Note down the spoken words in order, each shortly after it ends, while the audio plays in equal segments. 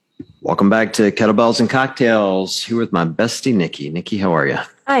Welcome back to Kettlebells and Cocktails. Here with my bestie, Nikki. Nikki, how are you?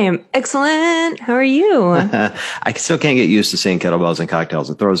 I am excellent. How are you? I still can't get used to saying kettlebells and cocktails.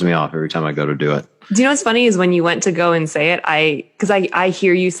 It throws me off every time I go to do it. Do you know what's funny is when you went to go and say it, I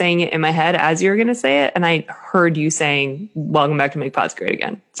hear you saying it in my head as you were going to say it. And I heard you saying, welcome back to Make Pods Great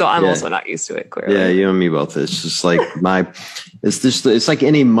Again. So I'm also not used to it, clearly. Yeah, you and me both. It's just like it's like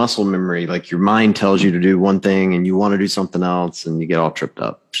any muscle memory. Like your mind tells you to do one thing and you want to do something else and you get all tripped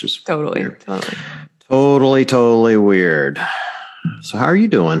up. It's just totally weird. So how are you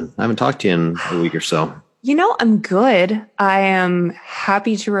doing? I haven't talked to you in a week or so. You know, I'm good. I am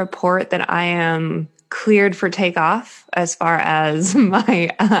happy to report that I am cleared for takeoff as far as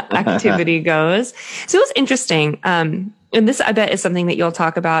my activity goes. So it was interesting. And this, I bet, is something that you'll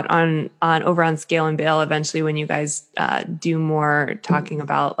talk about on over on Scale and Bale eventually when you guys do more talking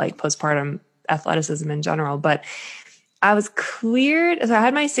about like postpartum athleticism in general. But I was cleared. So I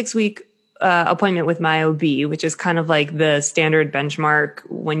had my 6-week appointment with my OB, which is kind of like the standard benchmark.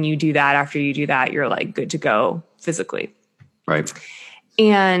 When you do that, after you do that, you're like good to go physically. Right.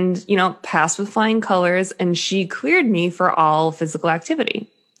 And, you know, passed with flying colors, and she cleared me for all physical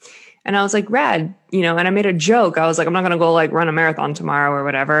activity. And I was like, rad, you know, and I made a joke. I was like, I'm not going to go like run a marathon tomorrow or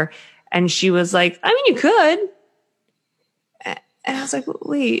whatever. And she was like, I mean, you could. And I was like,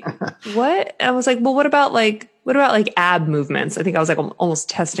 wait, what? And I was like, well, what about like ab movements? I think I was like almost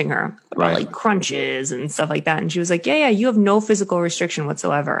testing her about like crunches and stuff like that. And she was like, yeah, you have no physical restriction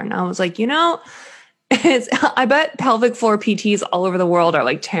whatsoever. And I was like, you know, I bet pelvic floor PTs all over the world are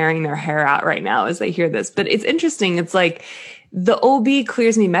like tearing their hair out right now as they hear this. But it's interesting. It's like the OB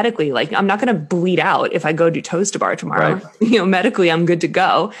clears me medically. Like I'm not going to bleed out if I go do toes to bar tomorrow. Right. You know, medically, I'm good to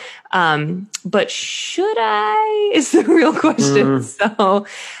go. But should I is the real question.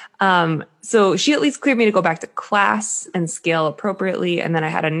 So she at least cleared me to go back to class and scale appropriately. And then I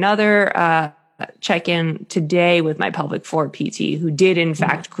had another check-in today with my pelvic floor PT, who did in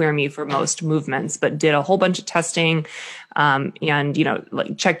fact clear me for most movements, but did a whole bunch of testing. And, you know,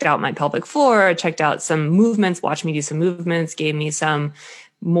 like checked out my pelvic floor, checked out some movements, watched me do some movements, gave me some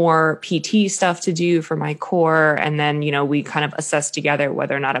more PT stuff to do for my core. And then, you know, we kind of assessed together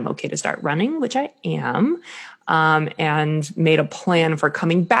whether or not I'm okay to start running, which I am. And made a plan for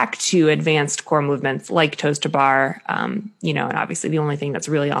coming back to advanced core movements like toes to bar. You know, and obviously the only thing that's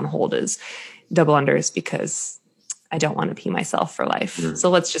really on hold is double unders because I don't want to pee myself for life. So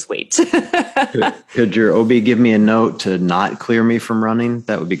let's just wait. Could your OB give me a note to not clear me from running?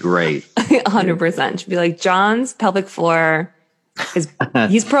 That would be great. 100%. She'd be like, John's pelvic floor he's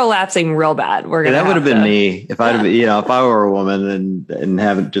prolapsing real bad. That would have been me if I'd have, you know, if I were a woman and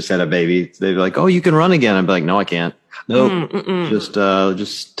haven't just had a baby, they'd be like, oh, you can run again. I'd be like, no, I can't. Nope.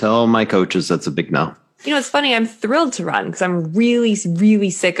 Just tell my coaches that's a big no. You know, it's funny. I'm thrilled to run because I'm really, really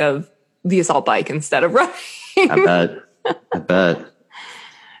sick of the assault bike instead of running. I bet.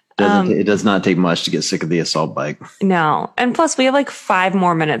 It does not take much to get sick of the assault bike. No. And plus we have like 5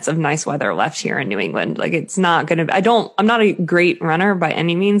 more minutes of nice weather left here in New England. Like it's not going to, I'm not a great runner by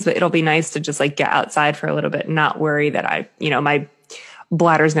any means, but it'll be nice to just like get outside for a little bit and not worry that my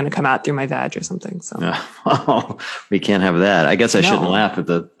bladder is going to come out through my vag or something. So we can't have that. I guess I shouldn't laugh at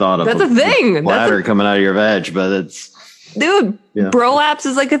the thought of a bladder coming out of your vag, but it's, dude, prolapse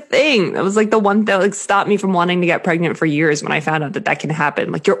is like a thing. That was like the one that like stopped me from wanting to get pregnant for years when I found out that can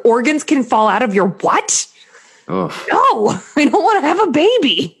happen. Like your organs can fall out of your what? Oh. No, I don't want to have a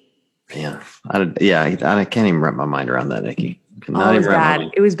baby. Man, I can't even wrap my mind around that, Nikki. It was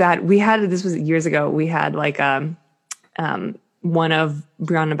bad. It was bad. This was years ago. We had like one of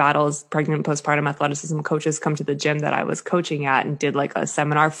Brianna Battle's pregnant postpartum athleticism coaches come to the gym that I was coaching at and did like a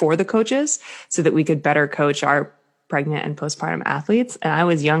seminar for the coaches so that we could better coach our pregnant and postpartum athletes. And I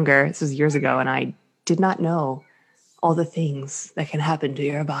was younger. This was years ago. And I did not know all the things that can happen to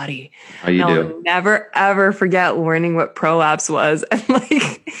your body. I'll never, ever forget learning what prolapse was. And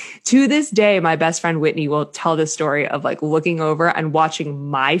like to this day, my best friend Whitney will tell the story of like looking over and watching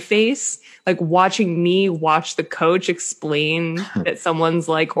my face, like watching me watch the coach explain that someone's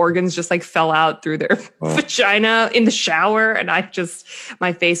like organs just like fell out through their vagina in the shower. And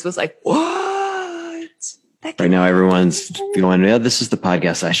my face was like, what? Right now, everyone's going, yeah, this is the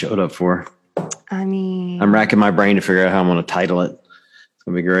podcast I showed up for. I mean, I'm racking my brain to figure out how I'm going to title it. It's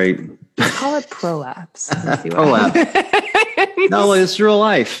going to be great. Call it prolapse. Prolapse. No, it's real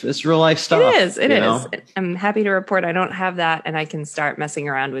life. It's real life stuff. It is. I'm happy to report I don't have that, and I can start messing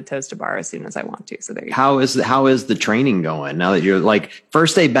around with toes to bar as soon as I want to. So there you go. How is the training going now that you're like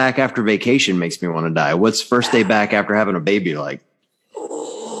first day back after vacation makes me want to die. What's first day back after having a baby like?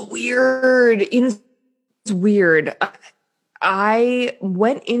 Oh, weird. You know, it's weird. I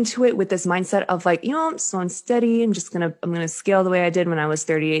went into it with this mindset of like, I'm slow and steady. I'm going to scale the way I did when I was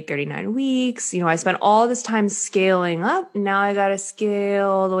 38, 39 weeks. I spent all this time scaling up. Now I got to scale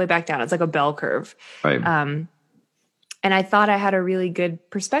all the way back down. It's like a bell curve. Right. And I thought I had a really good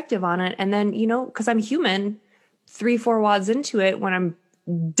perspective on it. And then, cause I'm human, 3-4 wads into it, when I'm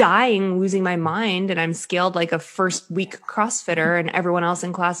dying, losing my mind, and I'm scaled like a first week CrossFitter and everyone else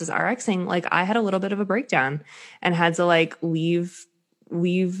in class is RXing, like I had a little bit of a breakdown and had to like leave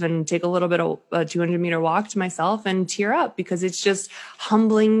and take a little bit of a 200-meter walk to myself and tear up, because it's just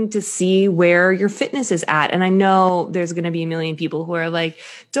humbling to see where your fitness is at. And I know there's going to be a million people who are like,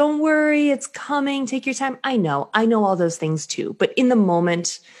 don't worry, it's coming, take your time. I know all those things too. But in the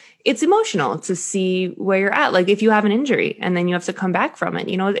moment, it's emotional to see where you're at. Like if you have an injury and then you have to come back from it,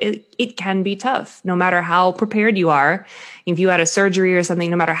 it can be tough no matter how prepared you are. If you had a surgery or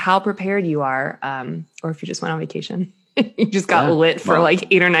something, no matter how prepared you are, or if you just went on vacation, you just got lit for like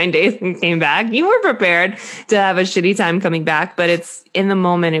 8 or 9 days and came back, you were prepared to have a shitty time coming back. But it's in the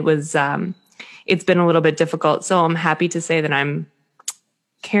moment, it's been a little bit difficult. So I'm happy to say that I'm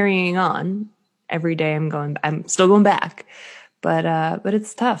carrying on every day. I'm still going back. But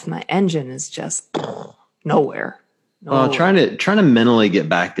it's tough. My engine is just nowhere. Well, trying to mentally get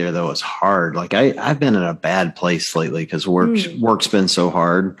back there though is hard. Like I've been in a bad place lately because work's been so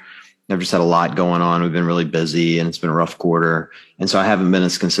hard. I've just had a lot going on. We've been really busy and it's been a rough quarter. And so I haven't been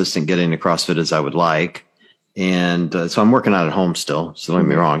as consistent getting to CrossFit as I would like. And so I'm working out at home still. So don't get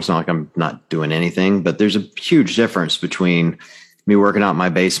me wrong. It's not like I'm not doing anything, but there's a huge difference between me working out in my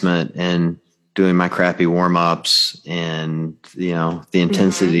basement and doing my crappy warm-ups and, the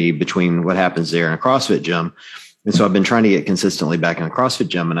intensity between what happens there in a CrossFit gym. And so I've been trying to get consistently back in a CrossFit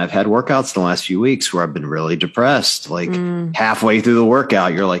gym, and I've had workouts the last few weeks where I've been really depressed. Like halfway through the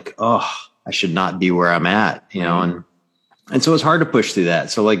workout, you're like, oh, I should not be where I'm at, and so it's hard to push through that.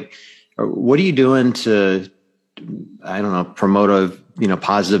 So like, what are you doing to, I don't know, promote a,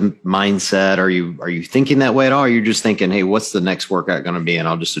 positive mindset? Are you thinking that way at all? Or you're just thinking, hey, what's the next workout going to be? And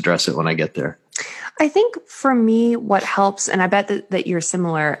I'll just address it when I get there. I think for me, what helps, and I bet that you're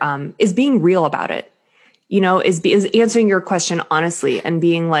similar, is being real about it, is answering your question honestly and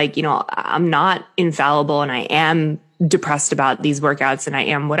being like, I'm not infallible and I am depressed about these workouts and I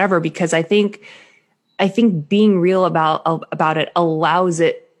am whatever, because I think being real about it allows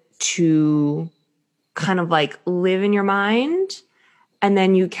it to kind of like live in your mind, and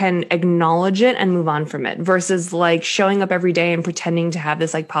then you can acknowledge it and move on from it, versus like showing up every day and pretending to have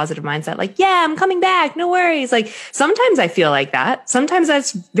this like positive mindset. Like, yeah, I'm coming back. No worries. Like sometimes I feel like that. Sometimes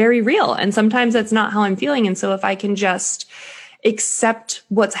that's very real. And sometimes that's not how I'm feeling. And so if I can just accept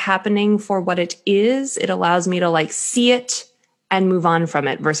what's happening for what it is, it allows me to like see it and move on from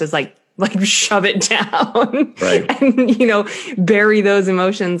it, versus like shove it down right. and, bury those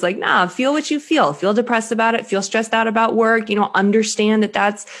emotions. Like, nah, feel what you feel depressed about it, feel stressed out about work, understand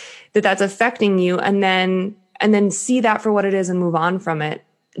that's affecting you, and then see that for what it is and move on from it.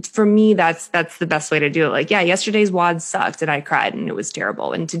 For me, that's the best way to do it. Like, yeah, yesterday's WOD sucked and I cried and it was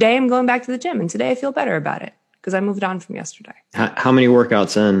terrible. And today I'm going back to the gym and today I feel better about it because I moved on from yesterday. How many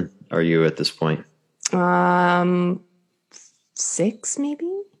workouts in are you at this point? 6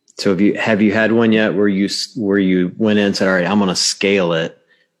 maybe. So have you had one yet where you went in and said, all right, I'm going to scale it,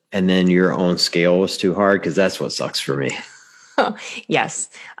 and then your own scale was too hard? Because that's what sucks for me. Yes.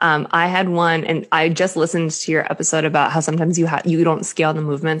 I had one, and I just listened to your episode about how sometimes you don't scale the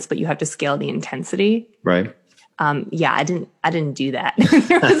movements, but you have to scale the intensity. Right. Yeah, I didn't do that.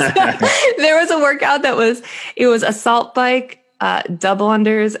 There was a workout it was assault bike, double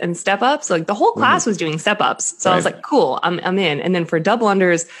unders and step ups. Like the whole class was doing step ups. So I was like, cool, I'm in. And then for double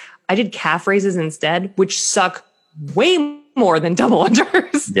unders, I did calf raises instead, which suck way more than double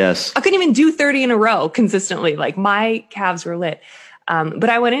unders. Yes. I couldn't even do 30 in a row consistently. Like my calves were lit. But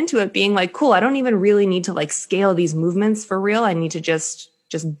I went into it being like, cool, I don't even really need to like scale these movements for real. I need to just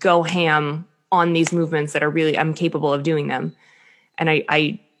go ham on these movements that are really, I'm capable of doing them. And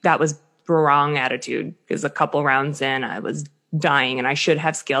that was the wrong attitude, because a couple rounds in, I was dying and I should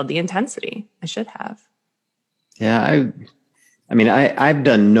have scaled the intensity. I should have. Yeah. I've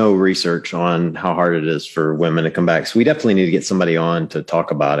done no research on how hard it is for women to come back. So we definitely need to get somebody on to talk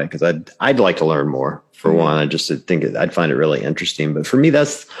about it, because I'd like to learn more. For one, I just think I'd find it really interesting. But for me,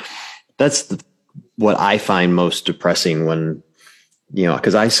 that's what I find most depressing when,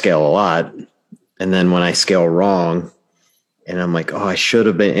 because I scale a lot, and then when I scale wrong, and I'm like, oh, I should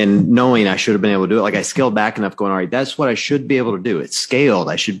have been, and knowing I should have been able to do it. Like I scaled back enough going, all right, that's what I should be able to do. It's scaled.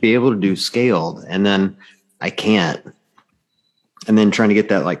 I should be able to do scaled. And then I can't. and then trying to get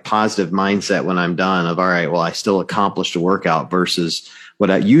that like positive mindset when I'm done of, all right, well, I still accomplished a workout versus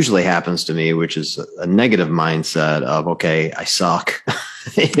what usually happens to me, which is a negative mindset of, okay, I suck.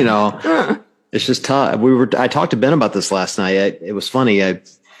 You know, it's just tough. I talked to Ben about this last night. It was funny.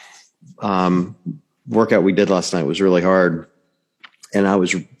 Workout we did last night was really hard. And I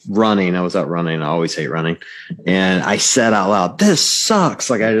was running. I was out running. I always hate running. And I said out loud, this sucks.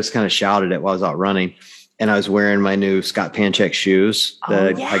 Like I just kind of shouted it while I was out running. And I was wearing my new Scott Panchek shoes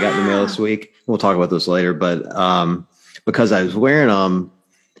that I got in the mail this week. We'll talk about those later. But because I was wearing them,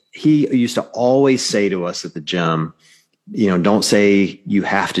 he used to always say to us at the gym, you know, don't say you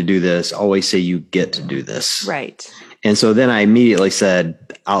have to do this. Always say you get to do this. Right. And so then I immediately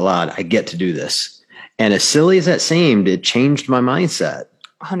said out loud, I get to do this. And as silly as that seemed, it changed my mindset.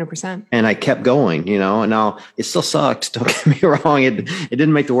 100%. And I kept going, you know, and now it still sucked. Don't get me wrong. It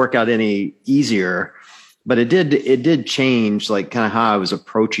didn't make the workout any easier, but it did change like kind of how I was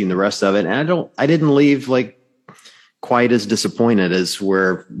approaching the rest of it. And I didn't leave like quite as disappointed as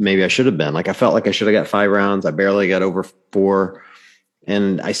where maybe I should have been. Like I felt like I should have got 5 rounds. I barely got over 4.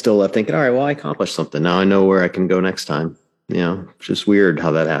 And I still left thinking, all right, well, I accomplished something. Now I know where I can go next time. You know, it's just weird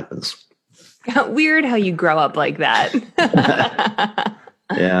how that happens. Weird how you grow up like that.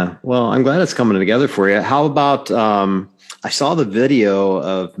 Yeah. Well, I'm glad it's coming together for you. How about, I saw the video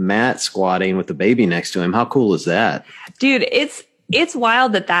of Matt squatting with the baby next to him. How cool is that? Dude, it's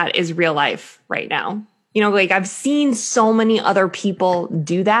wild that is real life right now. You know, like I've seen so many other people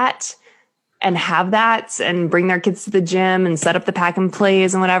do that and have that and bring their kids to the gym and set up the pack and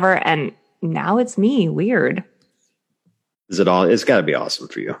plays and whatever. And now it's me. Weird. Is it all? It's got to be awesome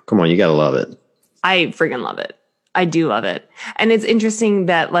for you. Come on, you got to love it. I freaking love it. I do love it. And it's interesting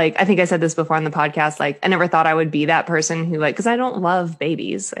that, like, I think I said this before on the podcast, like, I never thought I would be that person who, like, because I don't love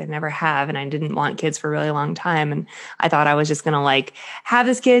babies. I never have. And I didn't want kids for a really long time. And I thought I was just going to, like, have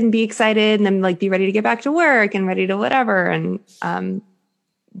this kid and be excited and then, like, be ready to get back to work and ready to whatever. And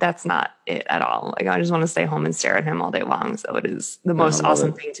that's not it at all. Like, I just want to stay home and stare at him all day long. So it is the most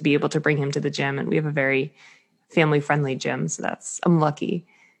awesome thing to be able to bring him to the gym. And we have a very family-friendly gym. So I'm lucky.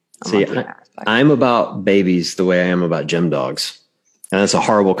 See, I'm about babies the way I am about gym dogs. And that's a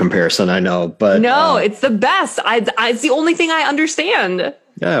horrible comparison, I know. But no, it's the best. It's the only thing I understand.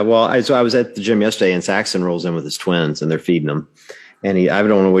 Yeah, well, I was at the gym yesterday and Saxon rolls in with his twins and they're feeding them. And I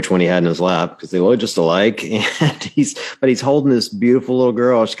don't know which one he had in his lap because they look just alike. And he's holding this beautiful little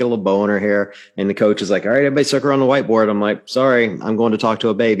girl. She's got a little bow in her hair. And the coach is like, all right, everybody circle around the whiteboard. I'm like, sorry, I'm going to talk to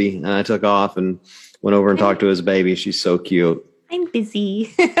a baby. And I took off and went over and talked to his baby. She's so cute. I'm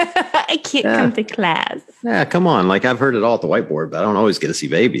busy. I can't come to class. Yeah, come on. Like I've heard it all at the whiteboard, but I don't always get to see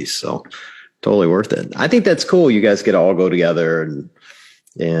babies. So totally worth it. I think that's cool. You guys get to all go together and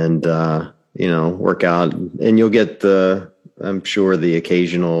you know, work out and you'll get I'm sure the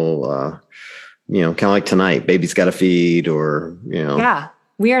occasional, you know, kind of like tonight, baby's got to feed or, you know. Yeah.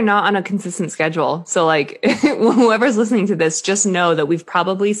 We are not on a consistent schedule. So like whoever's listening to this, just know that we've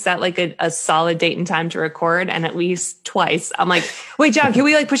probably set like a solid date and time to record. And at least twice I'm like, wait, John, can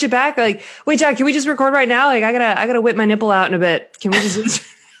we like push it back? Or like, wait, John, can we just record right now? Like I gotta whip my nipple out in a bit. Can we just,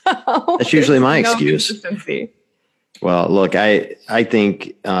 That's usually my excuse. Well, look, I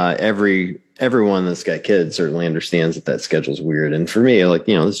think, everyone that's got kids certainly understands that schedule's weird. And for me, like,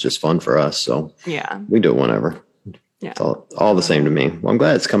 you know, it's just fun for us. So yeah, we do it whenever. Yeah. It's all the same to me. Well, I'm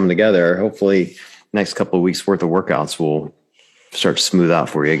glad it's coming together. Hopefully next couple of weeks worth of workouts will start to smooth out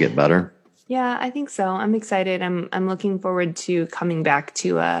for you, get better. Yeah, I think so. I'm excited. I'm looking forward to coming back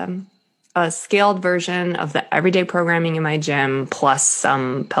to a scaled version of the everyday programming in my gym, plus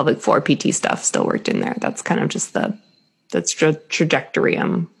some pelvic floor PT stuff still worked in there. That's kind of just that's the trajectory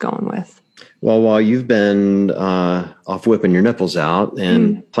I'm going with. Well, while you've been off whipping your nipples out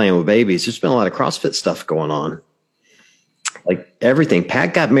and playing with babies, there's been a lot of CrossFit stuff going on. Like everything.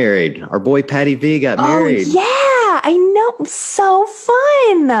 Pat got married. Our boy Patty V got married. Yeah, I know. So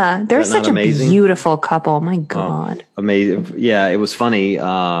fun. They're such a beautiful couple. My God. Amazing. Yeah, it was funny.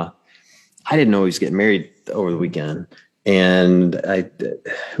 I didn't know he was getting married over the weekend. And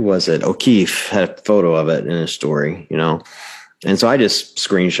who was it? O'Keefe had a photo of it in his story, you know. And so I just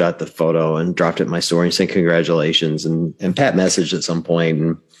screenshot the photo and dropped it in my story and said congratulations. And Pat messaged at some point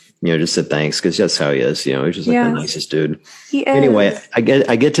and, you know, just said thanks because that's how he is. You know, he's just like the nicest dude. He is. Anyway, I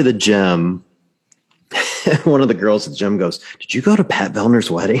get to the gym. One of the girls at the gym goes, "Did you go to Pat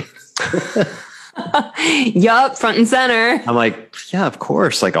Vellner's wedding?" Yup, front and center. I'm like, yeah, of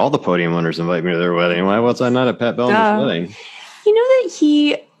course. Like all the podium winners invite me to their wedding. Why was I not at Pat Vellner's wedding? You know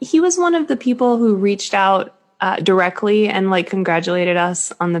that he was one of the people who reached out directly and like congratulated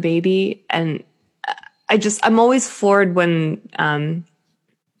us on the baby. And I'm always floored when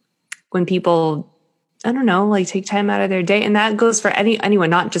people, I don't know, like take time out of their day. And that goes for anyone,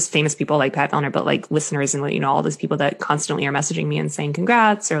 not just famous people like Pat Fellner, but like listeners and, you know, all these people that constantly are messaging me and saying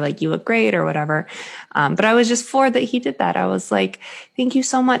congrats or like, you look great or whatever. But I was just floored that he did that. I was like, thank you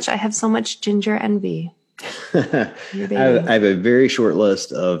so much. I have so much ginger envy. I have a very short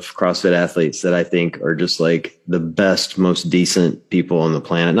list of CrossFit athletes that I think are just like the best, most decent people on the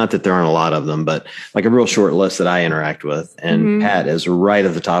planet. Not that there aren't a lot of them, but like a real short list that I interact with. And Pat is right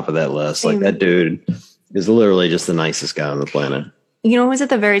at the top of that list. Like that dude is literally just the nicest guy on the planet. You know who's at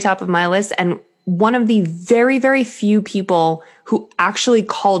the very top of my list? And one of the very, very few people who actually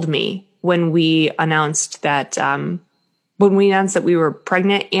called me when we announced that, we were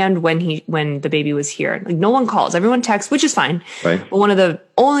pregnant and when the baby was here. Like no one calls, everyone texts, which is fine. Right. But one of the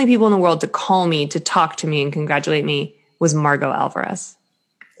only people in the world to call me, to talk to me and congratulate me was Margot Alvarez.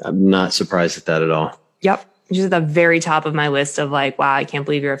 I'm not surprised at that at all. Yep. She's at the very top of my list of like, wow, I can't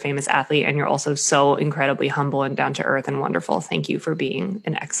believe you're a famous athlete and you're also so incredibly humble and down to earth and wonderful. Thank you for being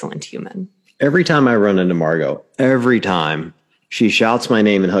an excellent human. Every time I run into Margot, every time she shouts my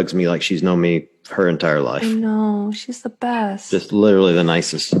name and hugs me like she's known me her entire life. I know. She's the best. Just literally the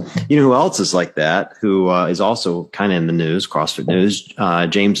nicest. You know who else is like that? Who is also kind of in the news, CrossFit news?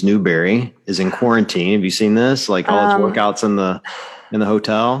 James Newberry is in quarantine. Have you seen this? Like all his workouts in the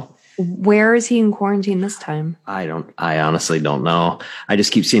hotel. Where is he in quarantine this time? I honestly don't know. I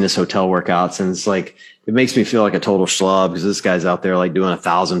just keep seeing his hotel workouts and it's like, it makes me feel like a total schlub because this guy's out there like doing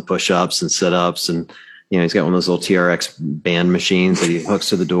 1,000 push-ups and sit-ups and, you know, he's got one of those little TRX band machines that he hooks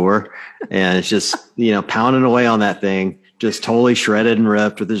to the door and it's just, you know, pounding away on that thing, just totally shredded and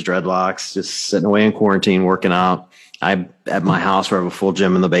ripped with his dreadlocks, just sitting away in quarantine, working out. I'm at my house where I have a full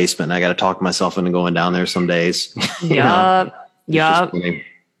gym in the basement and I got to talk myself into going down there some days. Yup.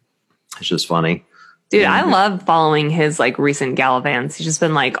 It's just funny. Dude, I love following his like recent gallivants. He's just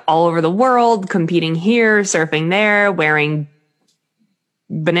been like all over the world, competing here, surfing there, wearing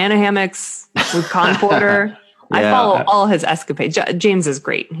banana hammocks with Con Porter. I follow all his escapades. James is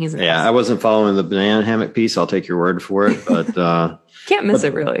great. He's amazing. I wasn't following the banana hammock piece. I'll take your word for it, but can't miss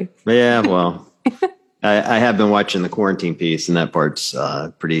it really. Yeah, well, I have been watching the quarantine piece, and that part's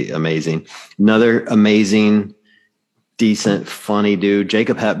pretty amazing. Another amazing, decent, funny dude.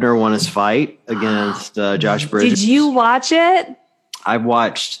 Jacob Heppner won his fight against Josh Bridges. Did you watch it? I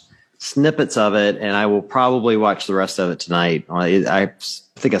watched snippets of it, and I will probably watch the rest of it tonight. I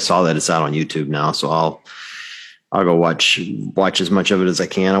think I saw that it's out on YouTube now, so I'll go watch as much of it as I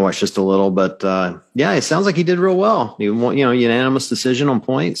can. I watched just a little, but it sounds like he did real well. He won, unanimous decision on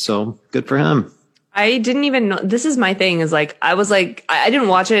points, so good for him. I didn't even know. This is my thing. Is like I didn't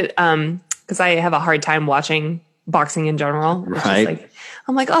watch it because I have a hard time watching boxing in general. Right.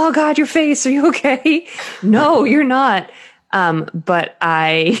 I'm like, oh God, your face. Are you okay? No, you're not. But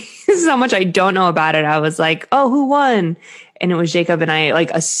so much I don't know about it. I was like, oh, who won? And it was Jacob. And I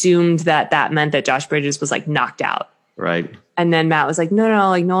like assumed that meant that Josh Bridges was like knocked out. Right. And then Matt was like, no,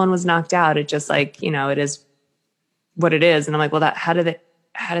 like no one was knocked out. It just like, it is what it is. And I'm like, well, how do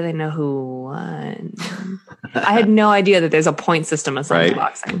they know who won? I had no idea that there's a point system assigned to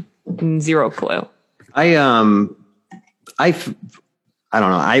boxing. Zero clue. I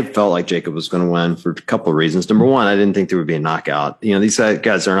don't know. I felt like Jacob was going to win for a couple of reasons. Number one, I didn't think there would be a knockout. These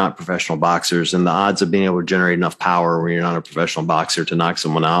guys are not professional boxers, and the odds of being able to generate enough power when you're not a professional boxer to knock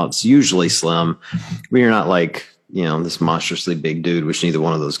someone out, it's usually slim. When you're not like, this monstrously big dude, which neither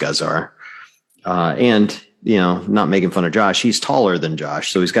one of those guys are. And not making fun of Josh, he's taller than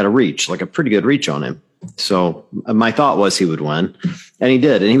Josh, so he's got a reach, like a pretty good reach on him. So my thought was he would win, and he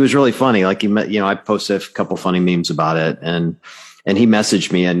did. And he was really funny. Like I posted a couple funny memes about it, and he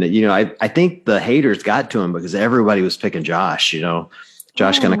messaged me, and I think the haters got to him because everybody was picking Josh.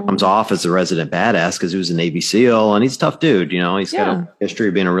 Josh kind of comes off as the resident badass because he was a Navy SEAL, and he's a tough dude. He's got a history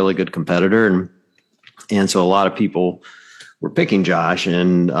of being a really good competitor, and so a lot of people were picking Josh.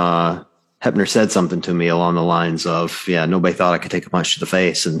 And Heppner said something to me along the lines of, nobody thought I could take a punch to the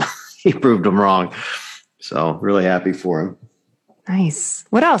face, and he proved them wrong. So really happy for him. Nice.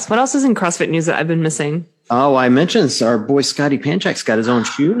 What else? What else is in CrossFit news that I've been missing? Oh, I mentioned our boy Scotty Panchak's got his own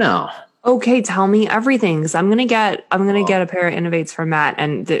shoe now. Okay, tell me everything, because I'm gonna get a pair of Innovates from Matt,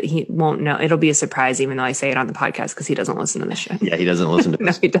 and he won't know. It'll be a surprise, even though I say it on the podcast because he doesn't listen to this shit. Yeah, he doesn't listen to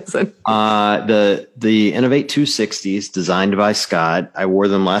this. No, he doesn't. The Innovate 260s designed by Scott. I wore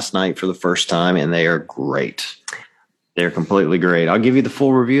them last night for the first time, and they are great. They're completely great. I'll give you the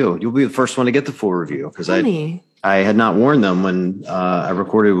full review. You'll be the first one to get the full review because I had not worn them when I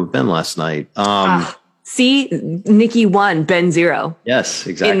recorded with Ben last night. See, Nikki won, Ben 0. Yes,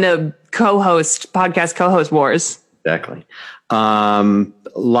 exactly. In the podcast co-host wars. Exactly. A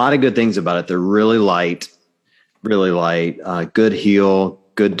lot of good things about it. They're really light. Good heel,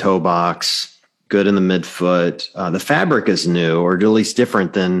 good toe box, good in the midfoot. The fabric is new, or at least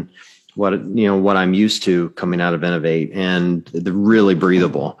different than what I'm used to coming out of Innovate, and they're really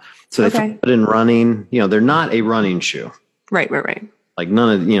breathable. So they put in running. They're not a running shoe. Right. Like none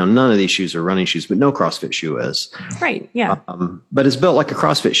of these shoes are running shoes, but no CrossFit shoe is. Right. Yeah. But it's built like a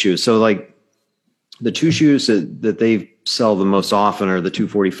CrossFit shoe. So like the two shoes that they sell the most often are the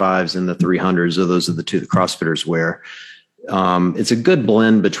 245s and the 300s. So those are the two that CrossFitters wear. It's a good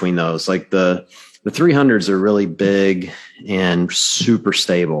blend between those. Like the 300s are really big and super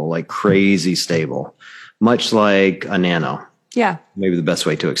stable, like crazy stable, much like a Nano. Yeah. Maybe the best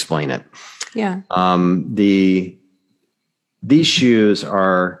way to explain it. Yeah. These shoes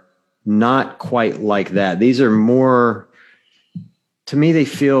are not quite like that. These are more, to me, they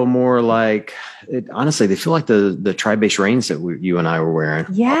feel more like, honestly, they feel like the Tri-Base Reigns that you and I were wearing.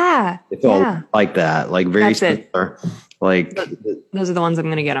 Yeah. They feel like that, like very similar. Like those are the ones I'm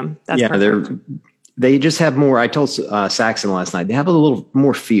going to get them. That's they just have more. I told Saxon last night, they have a little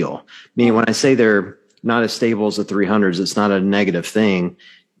more feel. Meaning when I say they're not as stable as the 300s, it's not a negative thing.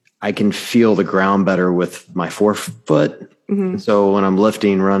 I can feel the ground better with my forefoot. Mm-hmm. So when I'm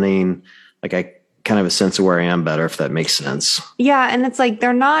lifting, running, like I kind of have a sense of where I am better, if that makes sense. Yeah. And it's like,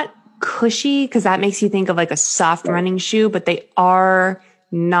 they're not cushy because that makes you think of like a soft running shoe, but they are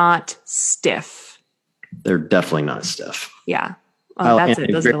not stiff. They're definitely not stiff. Yeah. Oh, that's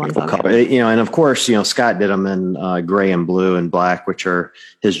it. Those are the ones. Color. And of course, Scott did them in gray and blue and black, which are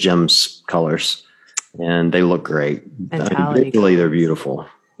his gym's colors, and they look great. Visually, they're beautiful.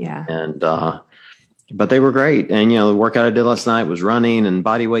 Yeah. And but they were great. And the workout I did last night was running and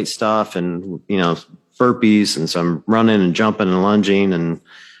body weight stuff, and burpees and some running and jumping and lunging. And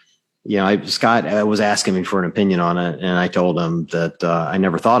Scott was asking me for an opinion on it, and I told him that I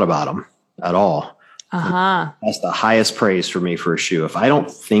never thought about them at all. That's the highest praise for me for a shoe. If I don't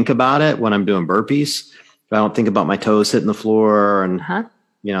think about it when I'm doing burpees, if I don't think about my toes hitting the floor, and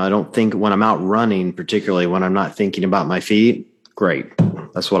I don't think when I'm out running, particularly when I'm not thinking about my feet, great.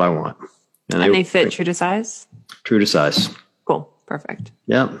 That's what I want. And they fit true to size? True to size. Cool. Perfect.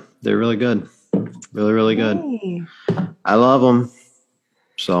 Yeah, they're really good. Really, really good. Hey. I love them.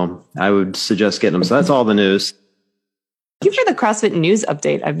 So I would suggest getting them. So that's all the news. Thank you for the CrossFit news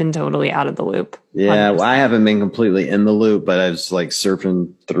update. I've been totally out of the loop. Yeah, well, I haven't been completely in the loop, but I was like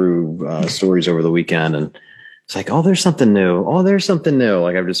surfing through stories over the weekend, and it's like, oh, there's something new.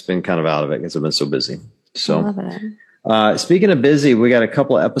 Like I've just been kind of out of it because I've been so busy. So, I love it. Speaking of busy, we got a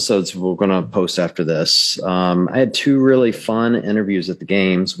couple of episodes we're going to post after this. I had two really fun interviews at the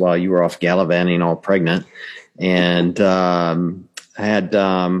games while you were off gallivanting all pregnant, and I had,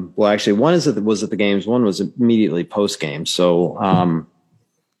 actually one was at the games. One was immediately post game. So,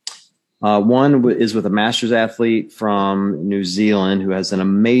 one is with a masters athlete from New Zealand who has an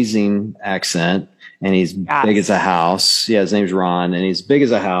amazing accent, and he's big as a house. Yeah. His name's Ron, and he's big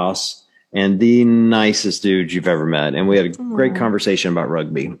as a house and the nicest dude you've ever met. And we had a great conversation about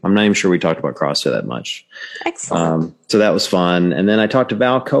rugby. I'm not even sure we talked about CrossFit that much. Excellent. So that was fun. And then I talked to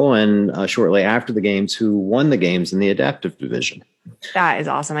Val Cohen shortly after the games, who won the games in the adaptive division. That is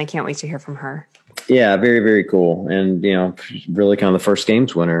awesome. I can't wait to hear from her. Yeah, very, very cool. And, really kind of the first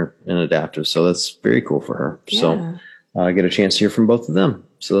games winner in adaptive. So that's very cool for her. Yeah. So I get a chance to hear from both of them.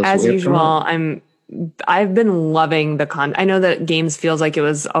 So that's as usual, I've been loving the I know that games feels like it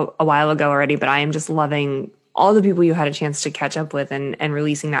was a while ago already, but I am just loving all the people you had a chance to catch up with, and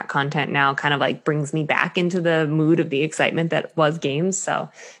releasing that content now kind of like brings me back into the mood of the excitement that was games. So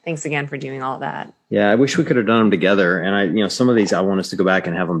thanks again for doing all of that. Yeah, I wish we could have done them together. And some of these I want us to go back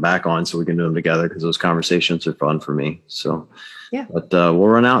and have them back on so we can do them together, because those conversations are fun for me. So, yeah, but we'll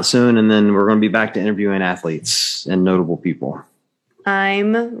run out soon, and then we're going to be back to interviewing athletes and notable people.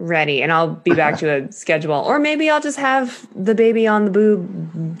 I'm ready, and I'll be back to a schedule, or maybe I'll just have the baby on the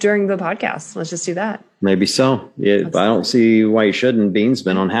boob during the podcast. Let's just do that. Maybe so. Yeah, I don't see why you shouldn't. Bean's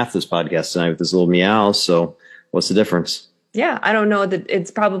been on half this podcast tonight with his little meows. So what's the difference? Yeah, I don't know that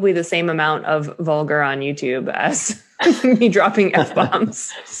it's probably the same amount of vulgar on YouTube as me dropping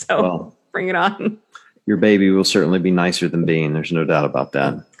F-bombs. So bring it on. Your baby will certainly be nicer than Bean. There's no doubt about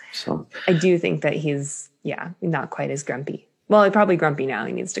that. So I do think that he's not quite as grumpy. Well, he's probably grumpy now.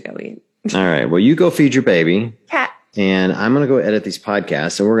 He needs to go eat. All right. Well, you go feed your baby. Cat. And I'm going to go edit these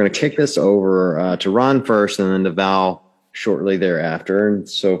podcasts. And we're going to kick this over to Ron first, and then to Val shortly thereafter. And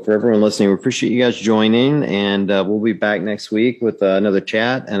so for everyone listening, we appreciate you guys joining. And we'll be back next week with another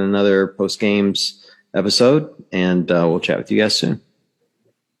chat and another post-games episode, and we'll chat with you guys soon.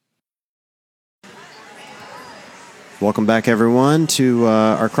 Welcome back, everyone, to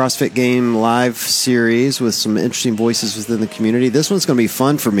our CrossFit Game live series with some interesting voices within the community. This one's going to be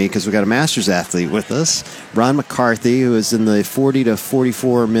fun for me because we've got a Masters athlete with us, Ron McCarthy, who is in the 40 to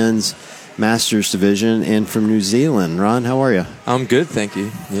 44 men's Masters division and from New Zealand. Ron, how are you? I'm good, thank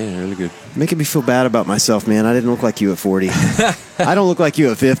you. Yeah, really good. Making me feel bad about myself, man. I didn't look like you at 40. I don't look like you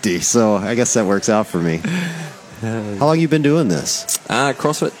at 50, so I guess that works out for me. How long have you been doing this?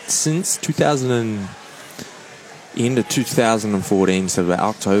 CrossFit since end of 2014, so about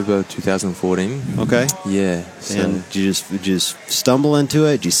October 2014. Okay. Yeah. So and did you just stumble into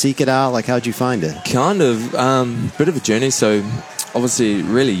it? Did you seek it out? Like, how'd you find it? kind of bit of a journey. So obviously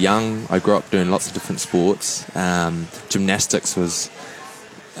really young. I grew up doing lots of different sports. Gymnastics was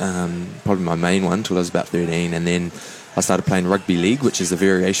probably my main one till I was about 13, and then I started playing rugby league, which is a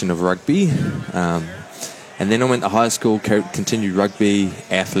variation of rugby. And then I went to high school, continued rugby,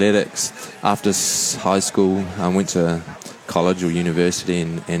 athletics. After high school, I went to college or university,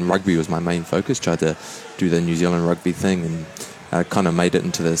 and rugby was my main focus. Tried to do the New Zealand rugby thing, and kind of made it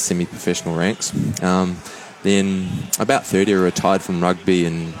into the semi-professional ranks. Then about 30, I retired from rugby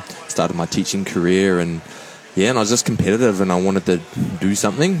and started my teaching career. And I was just competitive, and I wanted to do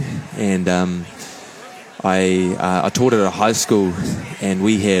something. And I taught at a high school, and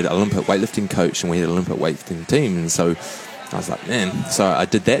we had an Olympic weightlifting coach, and we had an Olympic weightlifting team. And so I was like, man. So I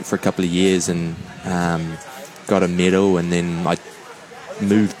did that for a couple of years and got a medal, and then I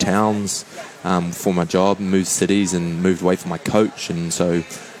moved towns for my job, moved cities, and moved away from my coach. And so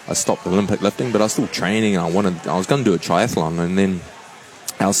I stopped Olympic lifting, but I was still training. I was going to do a triathlon, and then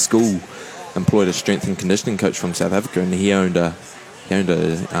our school employed a strength and conditioning coach from South Africa, and he owned a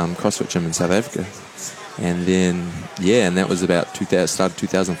CrossFit gym in South Africa. And then, and that was about started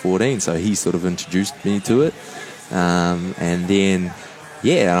 2014, so he sort of introduced me to it. And then,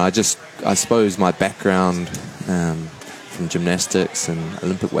 I suppose my background from gymnastics and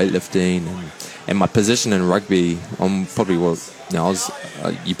Olympic weightlifting and my position in rugby, I'm probably,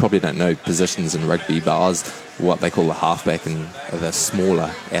 you probably don't know positions in rugby, but I was what they call the halfback and the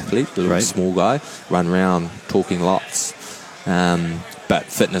smaller athlete, the little small guy, run around talking lots. But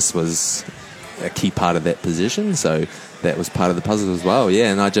fitness was a key part of that position, so that was part of the puzzle as well.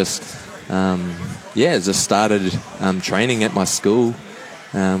 And I just started training at my school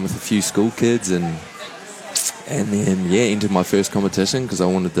with a few school kids, and then entered my first competition because I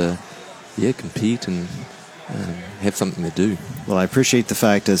wanted to compete and have something to do. Well, I appreciate the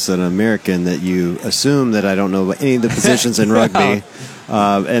fact as an American that you assume that I don't know any of the positions in rugby,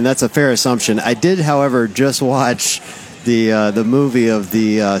 and that's a fair assumption. I did, however, just watch the movie of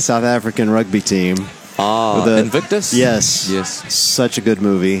the South African rugby team. Invictus? Yes. Such a good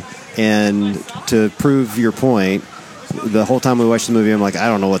movie. And to prove your point, the whole time we watched the movie, I'm like, I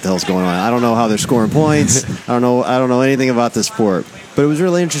don't know what the hell's going on. I don't know how they're scoring points. I don't know anything about the sport. But it was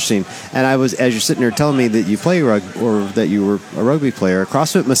really interesting. And as you're sitting there telling me that you play or that you were a rugby player,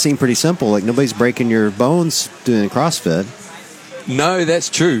 CrossFit must seem pretty simple. Like, nobody's breaking your bones doing CrossFit. No, that's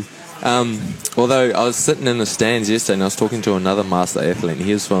true. Although I was sitting in the stands yesterday and I was talking to another master athlete, and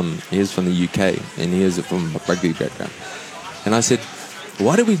he is from the UK, and he is from a rugby background. And I said,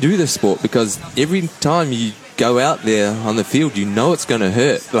 why do we do this sport? Because every time you go out there on the field, you know it's going to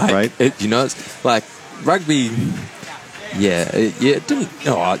hurt. Like, it's like rugby. It didn't.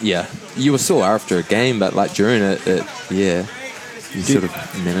 You were sore after a game, but like during it. You sort of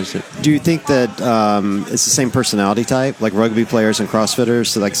manage it. Do you think that it's the same personality type, like rugby players and CrossFitters,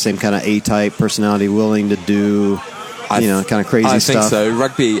 so like the same kind of A-type personality, willing to do, kind of crazy stuff? I think so.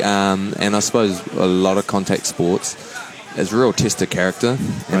 Rugby, and I suppose a lot of contact sports, is a real test of character.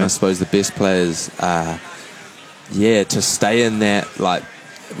 And I suppose the best players, to stay in that, like,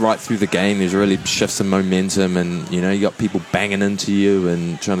 right through the game, there's really shifts in momentum, and, you got people banging into you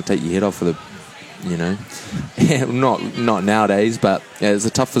and trying to take your head off with a not nowadays, but it's a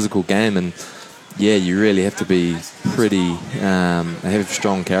tough physical game, and you really have to be pretty have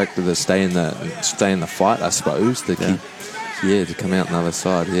strong character to stay in the fight, I suppose, to keep to come out on the other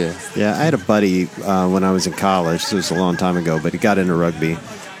side. I had a buddy when I was in college. This was a long time ago, but he got into rugby,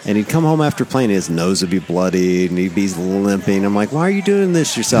 and he'd come home after playing, his nose would be bloody and he'd be limping. I'm like, why are you doing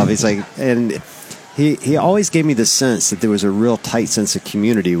this yourself? He's like, and He always gave me the sense that there was a real tight sense of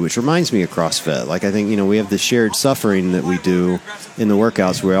community, which reminds me of CrossFit. Like, I think, we have the shared suffering that we do in the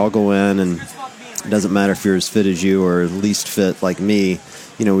workouts where we all go in, and it doesn't matter if you're as fit as you or least fit like me.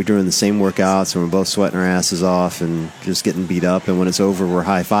 We're doing the same workouts, and we're both sweating our asses off and just getting beat up. And when it's over, we're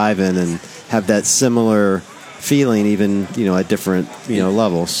high-fiving and have that similar feeling, even at different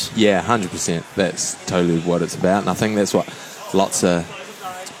levels. Yeah, 100%. That's totally what it's about, and I think that's what lots of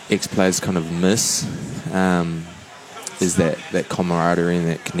ex-players kind of miss, is that camaraderie and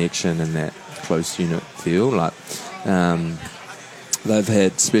that connection and that close unit feel. Like they've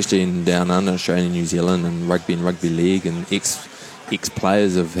had, especially in Down Under, Australia, New Zealand, and rugby league, and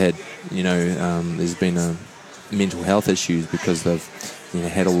ex-players have had, there's been a mental health issues because they've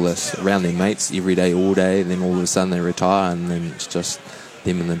had all this around their mates every day, all day, and then all of a sudden they retire, and then it's just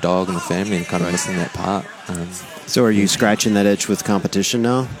them and the dog and the family, and kind of missing that part. So are you scratching that itch with competition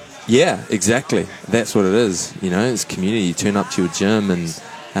now? Yeah, exactly. That's what it is. It's community. You turn up to your gym, and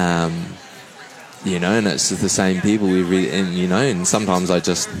and it's just the same people and sometimes I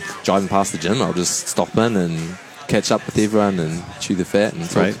just, driving past the gym, I'll just stop in and catch up with everyone and chew the fat and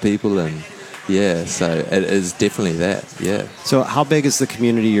talk to people, and yeah, so it is definitely that, yeah. So how big is the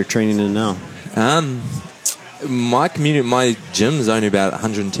community you're training in now? My gym is only about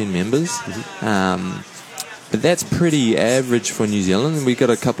 110 members, but that's pretty average for New Zealand. We got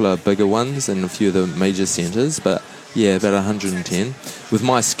a couple of bigger ones and a few of the major centres, but yeah, about 110. With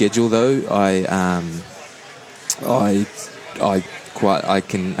my schedule though, I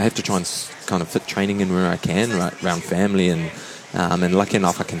have to try and kind of fit training in where I can, right around family, and lucky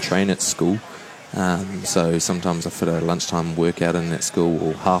enough I can train at school. So sometimes I fit a lunchtime workout in at school,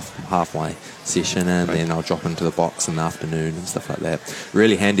 or half my session, and then I'll drop into the box in the afternoon and stuff like that.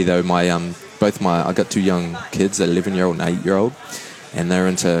 Really handy though. I got 2 young kids, an 11-year-old and 8-year-old, and they're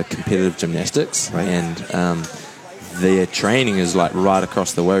into competitive gymnastics, and their training is like right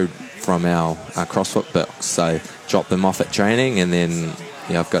across the road from our CrossFit box. So drop them off at training, and then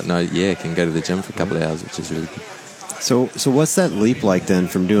can go to the gym for a couple of hours, which is really good. So what's that leap like then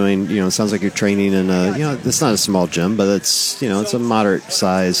from doing, it sounds like you're training in it's not a small gym, but it's, it's a moderate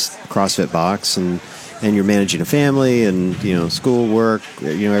sized CrossFit box, and you're managing a family and, school, work,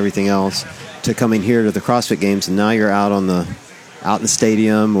 everything else, to coming here to the CrossFit Games, and now you're out in the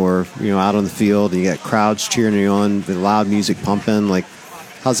stadium, or, out on the field, and you got crowds cheering you on, the loud music pumping. Like,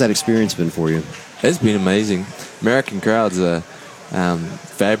 how's that experience been for you? It's been amazing. American crowds are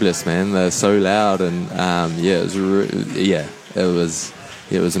fabulous, man. They're so loud, and it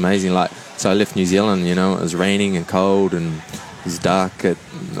was amazing. Like, so I left New Zealand, it was raining and cold, and it was dark. It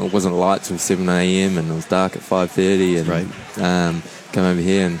wasn't light till 7 a.m. and it was dark at 5:30. And come over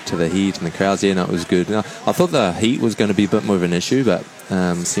here and to the heat and the crowds. Yeah, no, it was good. I thought the heat was going to be a bit more of an issue, but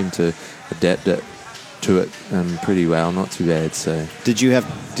seemed to adapt it to it pretty well. Not too bad. So did you have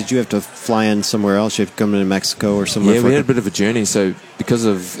to fly in somewhere else? You have to come into Mexico or somewhere? Yeah, we had a bit of a journey. So because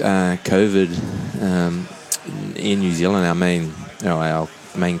of COVID in New Zealand, our main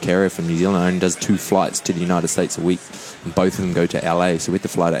carrier from New Zealand only does 2 flights to the United States a week, and both of them go to LA. So we had to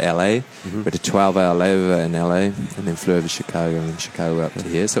fly to LA. We had a 12-hour layover in LA, and then flew over to Chicago, and then Chicago up to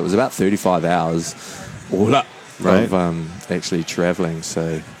here. So it was about 35 hours all up. Of actually travelling.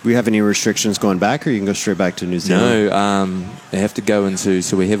 So, do you have any restrictions going back, or you can go straight back to New Zealand? No, they have to go into.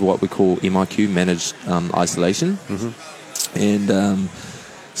 So we have what we call MIQ, managed isolation, and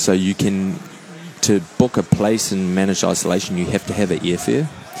so you can, to book a place in managed isolation, you have to have an airfare,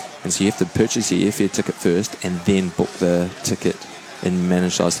 and so you have to purchase your airfare ticket first, and then book the ticket in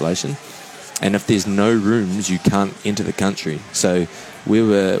managed isolation. And if there's no rooms, you can't enter the country. So we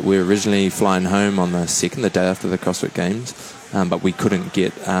were originally flying home on the day after the CrossFit Games, but we couldn't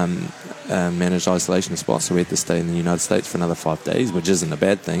get managed isolation spots, so we had to stay in the United States for another 5 days, which isn't a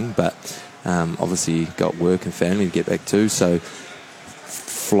bad thing, but obviously got work and family to get back to. So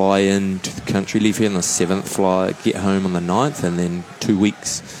fly into the country, leave here on the 7th, fly, get home on the 9th, and then 2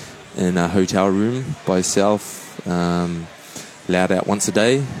 weeks in a hotel room by yourself, allowed out once a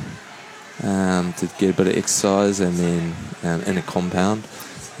day, to get a bit of exercise, and then in a compound,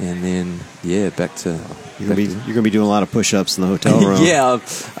 and then back to. You're gonna be doing a lot of push-ups in the hotel room. Yeah,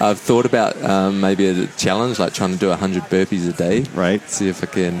 I've thought about maybe a challenge, like trying to do 100 burpees a day. Right. See if I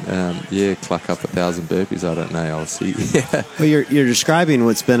can, cluck up 1,000 burpees. I don't know. I'll see. Yeah. Well, you're describing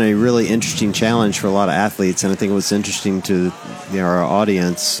what's been a really interesting challenge for a lot of athletes, and I think what's interesting to our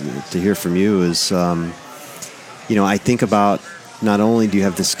audience to hear from you is, I think about. Not only do you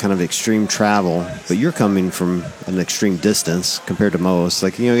have this kind of extreme travel, but you're coming from an extreme distance compared to most.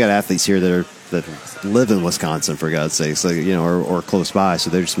 Like, you got athletes here that live in Wisconsin, for God's sakes, like, or close by,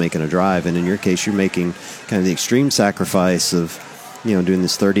 so they're just making a drive. And in your case, you're making kind of the extreme sacrifice of, doing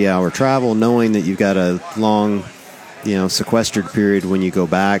this 30-hour travel, knowing that you've got a long, sequestered period when you go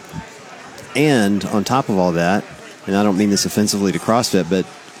back. And on top of all that, and I don't mean this offensively to CrossFit, but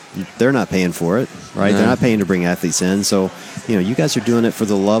they're not paying for it, right? No. They're not paying to bring athletes in. So, you guys are doing it for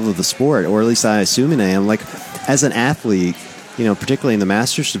the love of the sport, or at least I assuming I am. Like, as an athlete, particularly in the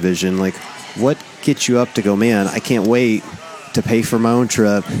Masters division, like what gets you up to go, man, I can't wait to pay for my own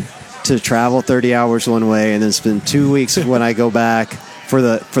trip, to travel 30 hours one way and then spend 2 weeks when I go back for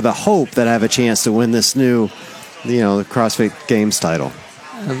the hope that I have a chance to win this new, the CrossFit Games title?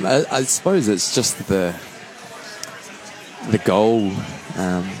 I suppose it's just the goal,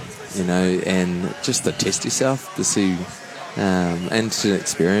 and just to test yourself to see, and to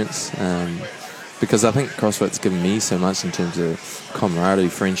experience, because I think CrossFit's given me so much in terms of camaraderie,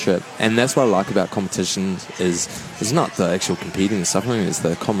 friendship, and that's what I like about competitions is it's not the actual competing and suffering, it's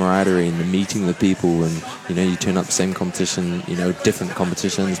the camaraderie and the meeting the people, and you turn up the same competition, different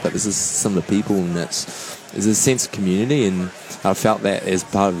competitions, but this is similar people, and there's a sense of community, and I felt that as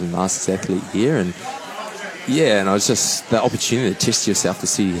part of the Masters athlete here, and and I was just the opportunity to test yourself to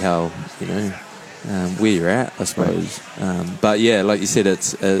see how where you're at, I suppose. But yeah, like you said,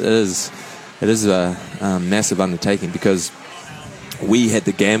 it is a massive undertaking, because we had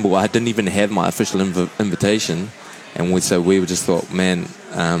the gamble. I didn't even have my official invitation, and so we just thought, man,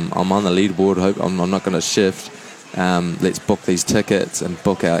 I'm on the leaderboard. Hope I'm not going to shift. Let's book these tickets and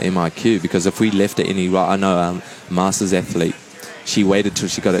book our MIQ, because if we left at I know a Masters athlete, she waited till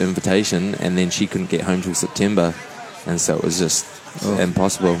she got an invitation, and then she couldn't get home till September, and so it was just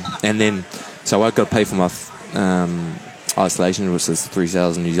impossible. And then, so I got to pay for my isolation, which is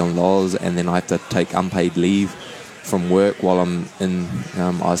 3,000 New Zealand dollars, and then I have to take unpaid leave from work while I'm in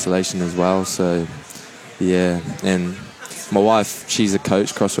isolation as well. So, yeah, and my wife, she's a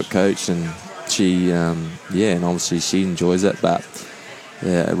coach, CrossFit coach, and she, and obviously she enjoys it, but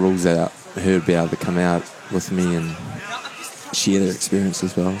it rules out her to be able to come out with me and share their experience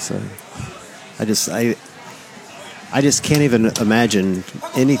as well. So I just can't even imagine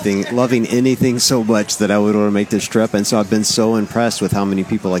loving anything so much that I would want to make this trip. And so I've been so impressed with how many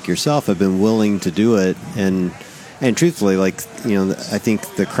people like yourself have been willing to do it. And truthfully, I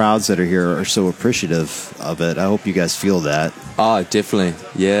think the crowds that are here are so appreciative of it. I hope you guys feel that. Oh, definitely.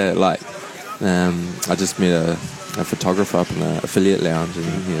 Yeah. I just met a photographer up in the affiliate lounge, and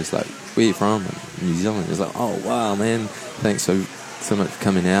he was like, "Where are you from?" New Zealand. He was like, "Oh, wow, man. Thanks so much for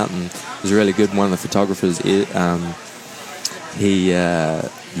coming out." And it was really good. One of the photographers, he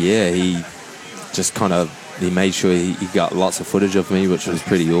just he made sure he got lots of footage of me, which was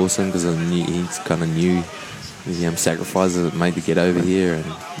pretty awesome, because he kind of knew the sacrifices it made to get over here. And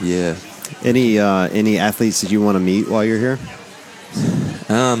yeah. Any athletes that you want to meet while you're here?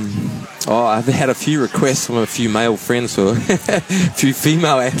 I've had a few requests from a few male friends for a few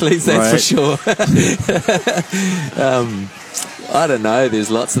female athletes, that's for sure. I don't know, there's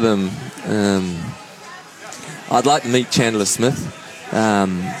lots of them. I'd like to meet Chandler Smith,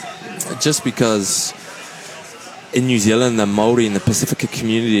 just because in New Zealand, the Māori and the Pacifica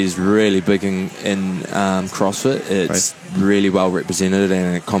community is really big in CrossFit. It's really well represented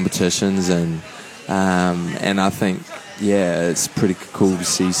in competitions, and I think, it's pretty cool to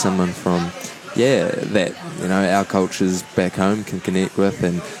see someone from, that, our cultures back home can connect with.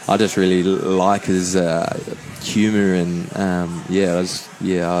 And I just really like his humour, and,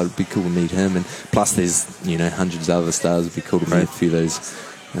 it'd be cool to meet him. And plus there's, hundreds of other stars. It'd be cool to meet a few of those.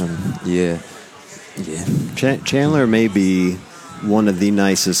 Chandler may be one of the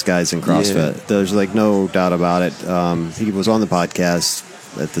nicest guys in CrossFit. There's no doubt about it. He was on the podcast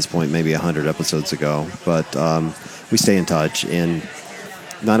at this point, maybe 100 episodes ago, but we stay in touch, and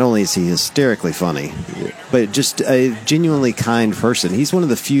not only is he hysterically funny, but just a genuinely kind person. He's one of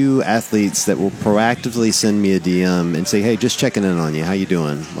the few athletes that will proactively send me a DM and say, "Hey, just checking in on you. How you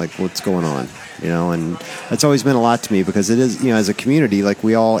doing? What's going on?" And that's always meant a lot to me, because it is, as a community,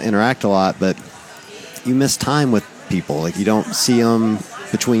 we all interact a lot, but you miss time with people. You don't see them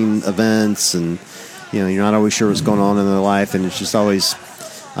between events, and you're not always sure what's going on in their life, and it's just always,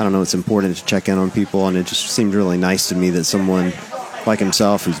 I don't know, it's important to check in on people. And it just seemed really nice to me that someone like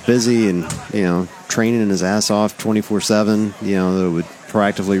himself, who's busy and training his ass off 24/7, that would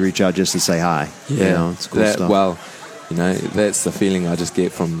proactively reach out just to say hi. It's cool stuff. Well, that's the feeling I just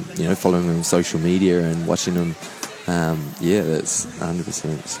get from following him on social media and watching him. That's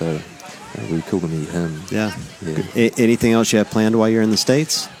 100%. So it'd be cool to meet him. Anything else you have planned while you're in the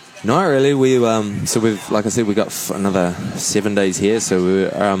States? Not really. We've like I said, we got another 7 days here, so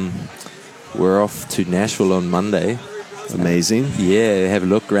we're off to Nashville on Monday. Amazing. Have a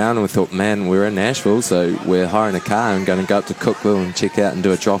look around, and we thought, man, we're in Nashville, so we're hiring a car and going to go up to Cookville and check out and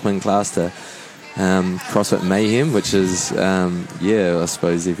do a drop-in class to CrossFit Mayhem, which is, I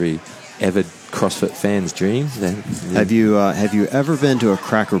suppose every avid CrossFit fan's dream. Have you ever been to a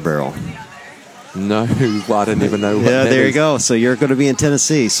Cracker Barrel? No, well, I didn't even know what Yeah, that there you is. go. So you're going to be in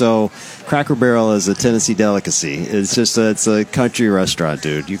Tennessee. So Cracker Barrel is a Tennessee delicacy. It's a country restaurant,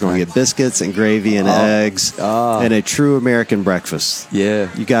 dude. You're going to get biscuits and gravy and eggs and a true American breakfast. Yeah.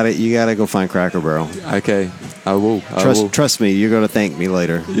 You got to go find Cracker Barrel. Okay, I will. Trust me, you're going to thank me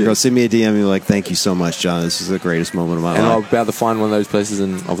later. You're going to send me a DM and be like, "Thank you so much, John. This is the greatest moment of my And life." I'll be able to find one of those places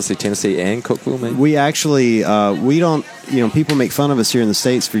in obviously Tennessee and Cookville, maybe. We actually, we don't, people make fun of us here in the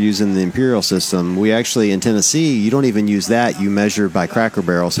States for using the imperial system. We actually, in Tennessee, you don't even use that. You measure by Cracker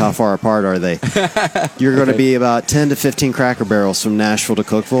Barrels. How far apart are they? You're going to be about 10 to 15 Cracker Barrels from Nashville to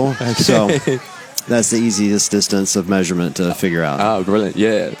Cookville. So that's the easiest distance of measurement to figure out. Oh, brilliant.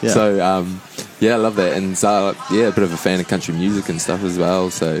 Yeah. Yeah. So, I love that. And so, a bit of a fan of country music and stuff as well.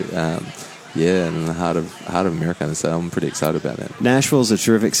 So, in the heart of America. And so I'm pretty excited about that. Nashville is a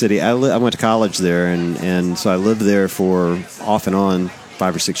terrific city. I went to college there, and so I lived there for off and on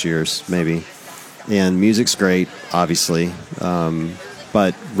 5 or 6 years, maybe. And music's great, obviously,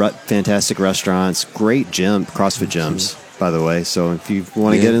 but fantastic restaurants, great gym, CrossFit gyms, by the way. So if you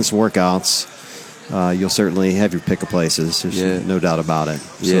want to get in some workouts, you'll certainly have your pick of places. There's no doubt about it.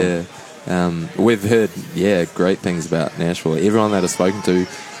 So. Yeah. We've heard, great things about Nashville. Everyone that I've spoken to,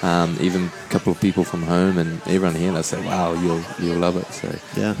 even a couple of people from home and everyone here, they say, wow, you'll love it. So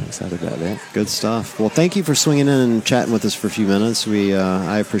I'm excited about that. Good stuff. Well, thank you for swinging in and chatting with us for a few minutes.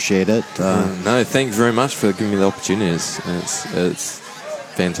 I appreciate it. No, thanks very much for giving me the opportunity. It's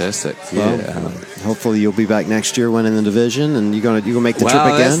fantastic. Well, hopefully you'll be back next year winning the division, and you're gonna make the trip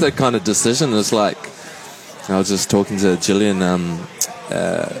again. That's the kind of decision. It's like, I was just talking to Gillian, a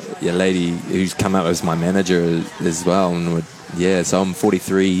lady who's come up as my manager as well, and so I'm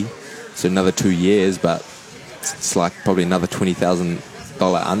 43, so another 2 years, but it's like probably another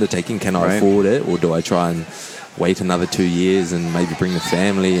 $20,000 undertaking. Can I afford it, or do I try and wait another 2 years and maybe bring the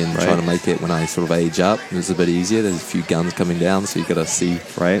family and try to make it when I sort of age up? It's a bit easier. There's a few guns coming down, so you got to see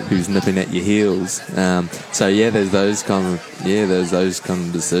who's nipping at your heels. There's those kind of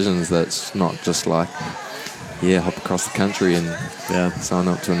decisions. That's not just like hop across the country and sign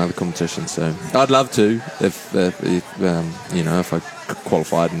up to another competition. So I'd love to if I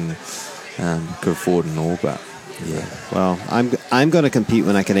qualified and could afford and all, but. Yeah. Well, I'm going to compete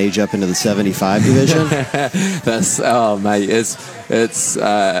when I can age up into the 75 division. That's mate, it's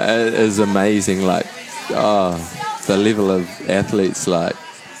amazing. Like, the level of athletes, like,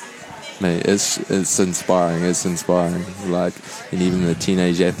 mate, it's inspiring. It's inspiring. Like, and even the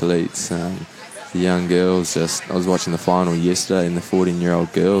teenage athletes, the young girls. I was watching the final yesterday, and the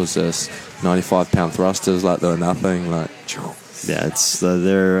 14-year-old girls just 95-pound thrusters like they're nothing. Like, yeah, it's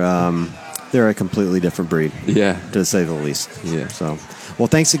they're a completely different breed. Yeah. To say the least. Yeah. So, well,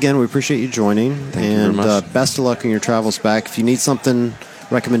 thanks again. We appreciate you joining. Thank you very much. Best of luck in your travels back. If you need something,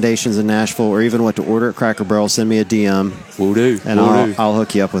 recommendations in Nashville, or even what to order at Cracker Barrel, send me a DM. Will do. And I'll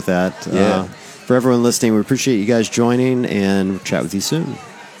hook you up with that. Yeah. For everyone listening, we appreciate you guys joining, and we'll chat with you soon.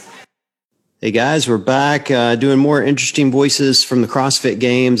 Hey guys, we're back doing more interesting voices from the CrossFit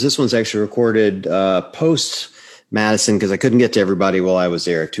Games. This one's actually recorded post Madison because I couldn't get to everybody while I was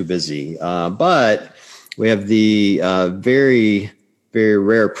there, too busy. But we have the very, very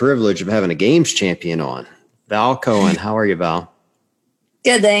rare privilege of having a games champion on. Val Cohen. How are you, Val?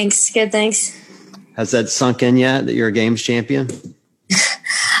 Good, thanks. Good, thanks. Has that sunk in yet that you're a games champion?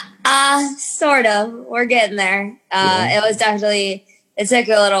 Sort of. We're getting there. It took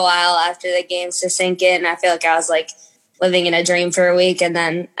a little while after the games to sink in. I feel like I was like living in a dream for a week, and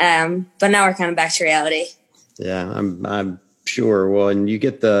then, but now we're kind of back to reality. Yeah, I'm sure. Well, and you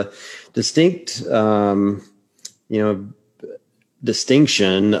get the distinct,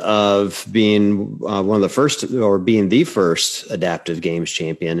 distinction of being one of the first, or being the first adaptive games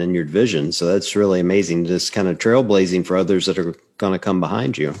champion in your division. So that's really amazing. Just kind of trailblazing for others that are going to come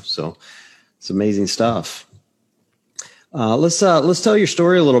behind you. So it's amazing stuff. Let's tell your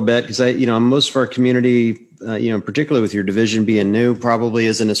story a little bit, because most of our community, particularly with your division being new, probably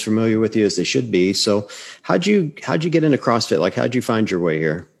isn't as familiar with you as they should be. So how'd you get into CrossFit? Like, how'd you find your way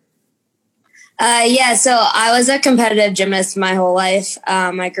here? So I was a competitive gymnast my whole life.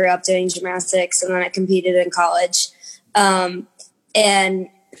 I grew up doing gymnastics, and then I competed in college. And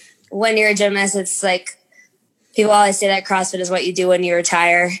when you're a gymnast, it's like, people always say that CrossFit is what you do when you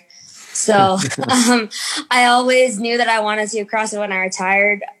retire. So I always knew that I wanted to do CrossFit when I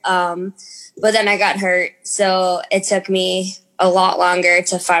retired. But then I got hurt. So it took me a lot longer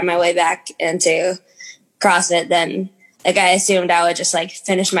to find my way back into CrossFit than, like, I assumed I would just like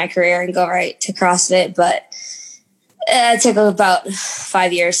finish my career and go right to CrossFit. But it took about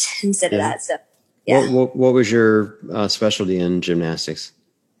 5 years instead of that. So, yeah. What was your specialty in gymnastics?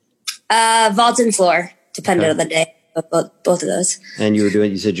 Vault and floor, depending on the day, but both of those. And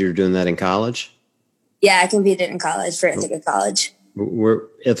you said you were doing that in college? Yeah, I competed in college for Ithaca College. Where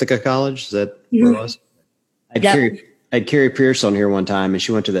Ithaca College? Is that where it was? I had Carrie Pierce on here one time, and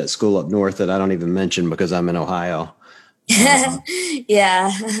she went to that school up north that I don't even mention because I'm in Ohio.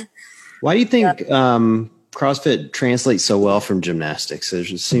 Yeah. Why do you think CrossFit translates so well from gymnastics? There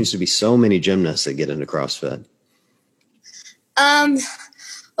just seems to be so many gymnasts that get into CrossFit. Well, it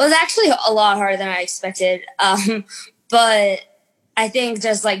was actually a lot harder than I expected. But I think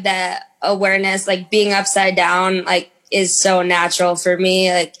just like that awareness, like being upside down, like is so natural for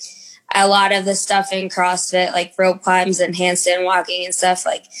me. Like a lot of the stuff in CrossFit, like rope climbs and handstand walking and stuff,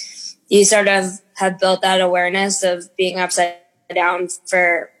 like you sort of have built that awareness of being upside down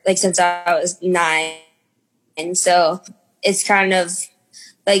for like since I was 9. And so it's kind of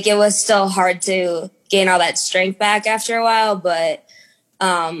like it was still hard to gain all that strength back after a while, but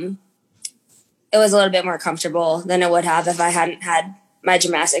it was a little bit more comfortable than it would have if I hadn't had my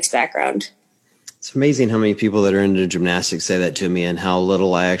gymnastics background. It's amazing how many people that are into gymnastics say that to me and how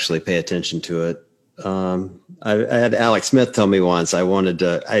little I actually pay attention to it. I had Alex Smith tell me once I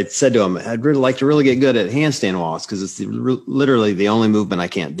said to him, I'd really like to really get good at handstand walks because it's literally the only movement I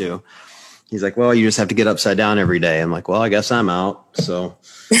can't do. He's like, well, you just have to get upside down every day. I'm like, well, I guess I'm out. So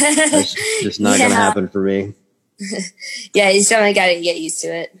it's just not going to happen for me. Yeah, you certainly got to get used to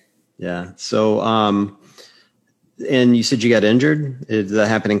it. Yeah. So, and you said you got injured. Did that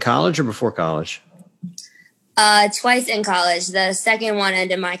happen in college or before college? Twice in college. The second one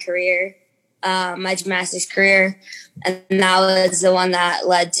ended my career, my gymnastics career. And that was the one that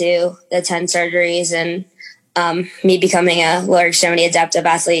led to the 10 surgeries and me becoming a lower extremity adaptive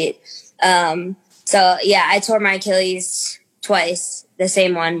athlete. So yeah, I tore my Achilles twice, the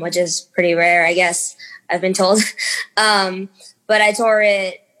same one, which is pretty rare, I guess I've been told. But I tore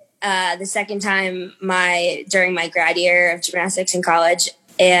it the second time during my grad year of gymnastics in college.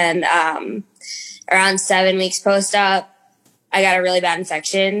 And around 7 weeks post-op, I got a really bad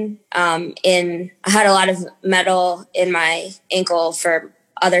infection. I had a lot of metal in my ankle for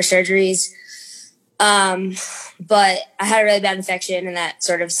other surgeries. But I had a really bad infection and that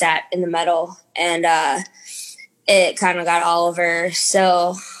sort of sat in the metal and it kind of got all over.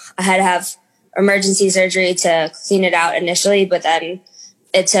 So I had to have emergency surgery to clean it out initially, but then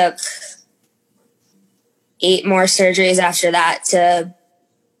it took 8 more surgeries after that to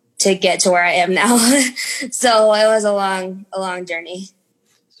get to where I am now. So it was a long journey.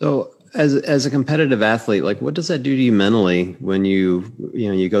 So as a competitive athlete, like what does that do to you mentally when you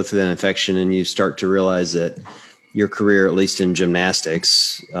go through that infection and you start to realize that your career, at least in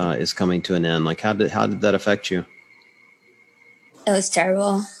gymnastics, is coming to an end? Like how did that affect you? It was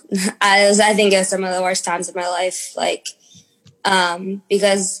terrible. I think it was some of the worst times of my life. Like,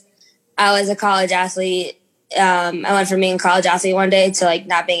 because I was a college athlete. I went from being a college athlete one day to like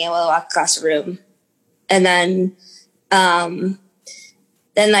not being able to walk across the room. And then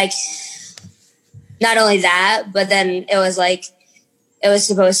like, not only that, but then it was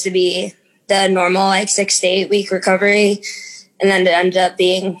supposed to be the normal like 6 to 8 week recovery. And then it ended up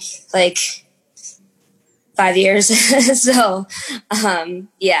being like 5 years. So,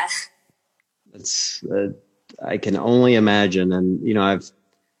 yeah. It's, I can only imagine. And,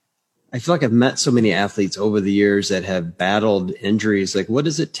 I feel like I've met so many athletes over the years that have battled injuries. Like, what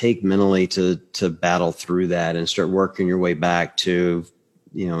does it take mentally to battle through that and start working your way back to,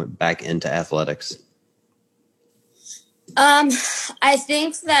 back into athletics? I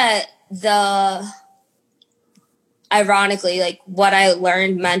think that ironically, like what I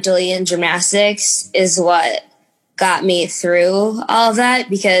learned mentally in gymnastics is what got me through all of that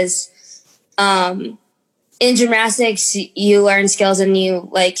because, in gymnastics, you learn skills and you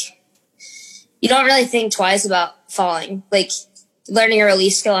don't really think twice about falling. Like learning a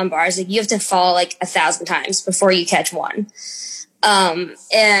release skill on bars, like you have to fall like 1,000 times before you catch one. But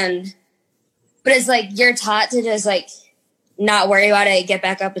it's like you're taught to just like not worry about it, get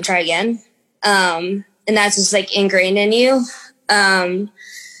back up and try again. And that's just like ingrained in you. And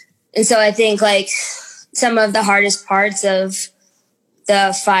so I think like some of the hardest parts of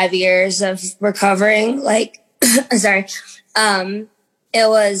the 5 years of recovering, like, sorry, it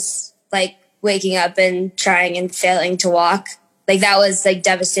was like waking up and trying and failing to walk. Like that was like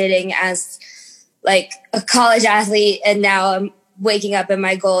devastating as like a college athlete. And now I'm waking up and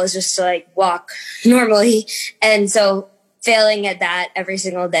my goal is just to like walk normally. And so failing at that every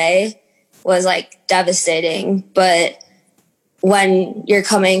single day was like devastating. But when you're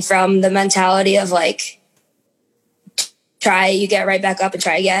coming from the mentality of like, try, you get right back up and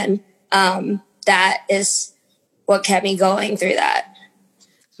try again. That is what kept me going through that.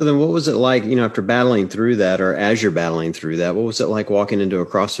 So then what was it like, after battling through that, or as you're battling through that, what was it like walking into a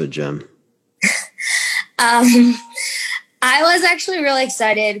CrossFit gym? I was actually really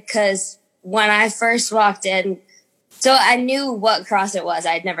excited because when I first walked in, so I knew what CrossFit was.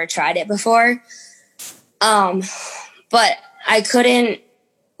 I'd never tried it before. But I couldn't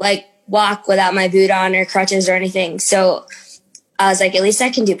walk without my boot on or crutches or anything. So I was like, at least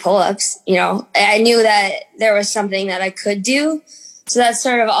I can do pull-ups. I knew that there was something that I could do. So that's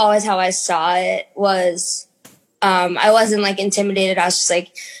sort of always how I saw it was, I wasn't intimidated. I was just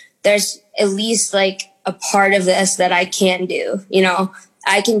like, there's at least a part of this that I can do.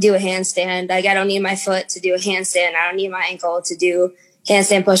 I can do a handstand. I don't need my foot to do a handstand. I don't need my ankle to do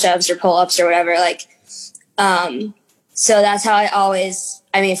handstand push-ups or pull-ups or whatever. So that's how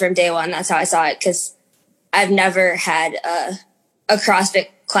from day one, that's how I saw it. Cause I've never had a CrossFit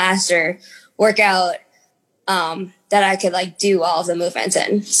class or workout, that I could do all of the movements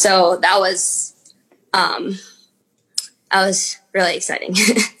in. So that was really exciting.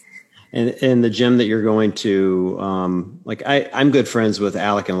 And the gym that you're going to, I'm good friends with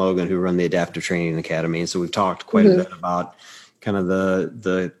Alec and Logan who run the Adaptive Training Academy. And so we've talked quite a bit about kind of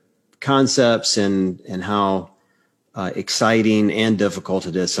the concepts and how exciting and difficult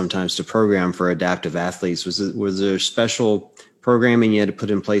it is sometimes to program for adaptive athletes. Was there special programming you had to put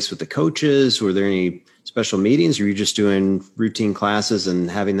in place with the coaches? Were there any special meetings, or were you just doing routine classes and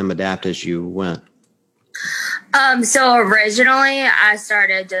having them adapt as you went? So originally I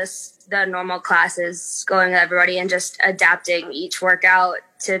started just the normal classes, going with everybody and just adapting each workout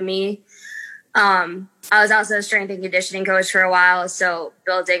to me. I was also a strength and conditioning coach for a while. So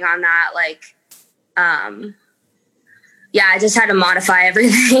building on that, I just had to modify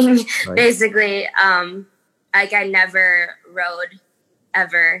everything. Right. Basically. I never rode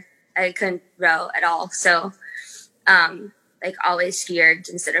ever. I couldn't row at all. So, always skied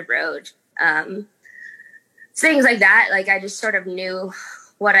instead of rode. Things like that. I just sort of knew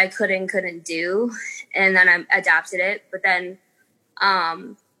what I could and couldn't do, and then I adapted it. But then,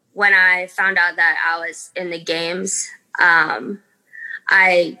 when I found out that I was in the games,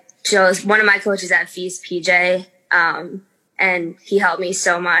 I chose one of my coaches at Feast, PJ, and he helped me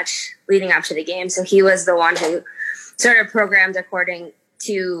so much leading up to the game. So he was the one who sort of programmed according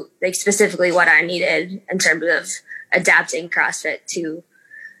to specifically what I needed in terms of adapting CrossFit to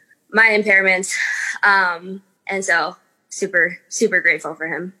my impairments. And so super, super grateful for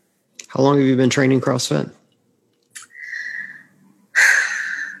him. How long have you been training CrossFit?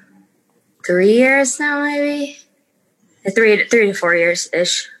 3 years now, maybe 3 to 4 years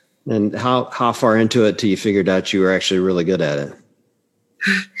ish. And how far into it till you figured out you were actually really good at it?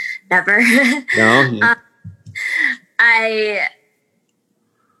 Never. No?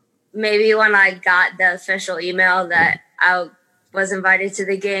 Maybe when I got the official email that I was invited to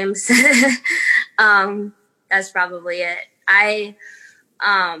the games, that's probably it.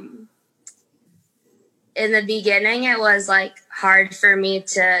 In the beginning, it was hard for me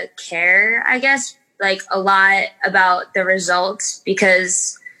to care, I guess, a lot about the results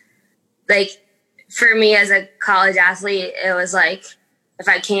because for me as a college athlete, it was if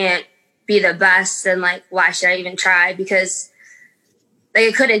I can't be the best, then why should I even try? Because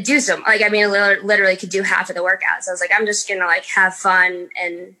I couldn't do so. I literally could do half of the workouts. I was I'm just gonna have fun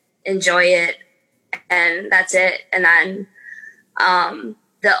and enjoy it, and that's it. And then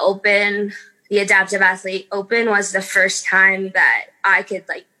the Adaptive Athlete Open was the first time that I could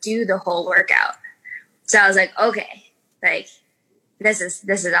do the whole workout. So I was okay, this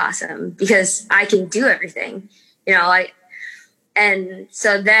is awesome because I can do everything, and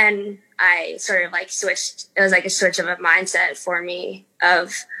so then I sort of switched. It was a switch of a mindset for me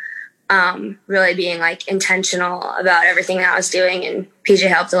of really being intentional about everything that I was doing, and PJ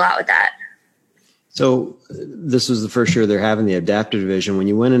helped a lot with that. So this was the first year they're having the adaptive division. When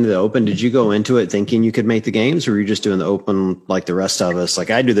you went into the Open, did you go into it thinking you could make the games, or were you just doing the Open like the rest of us?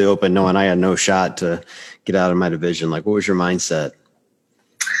 I do the Open knowing I had no shot to get out of my division. What was your mindset?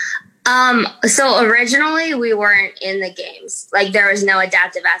 So originally we weren't in the games. There was no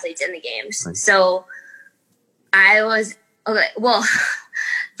adaptive athletes in the games. Right. So I was, okay, well,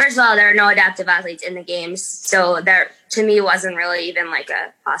 first of all, there are no adaptive athletes in the games. So there, to me, wasn't really even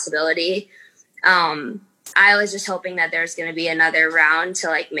a possibility. I was just hoping that there's going to be another round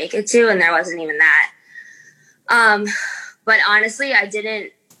to make it to, and there wasn't even that. But honestly, I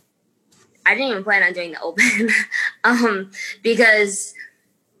didn't even plan on doing the Open, because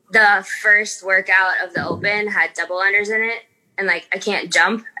the first workout of the Open had double unders in it, and I can't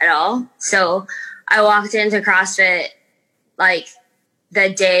jump at all. So I walked into CrossFit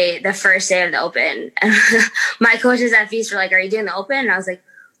the first day of the Open, and my coaches at Feast were are you doing the Open? And I was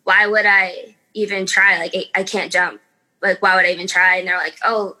why would I even try? Like, I can't jump. Like, why would I even try? And they're like,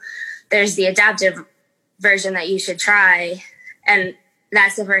 oh, there's the adaptive version that you should try. And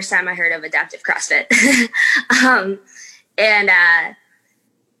that's the first time I heard of adaptive CrossFit.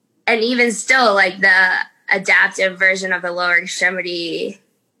 And even still, like, the adaptive version of the lower extremity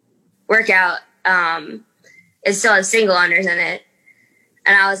workout it still has single unders in it.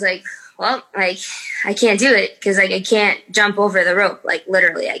 And I was like, well, like, I can't do it because, like, I can't jump over the rope. Like,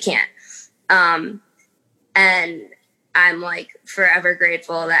 literally, I can't. And I'm, like, forever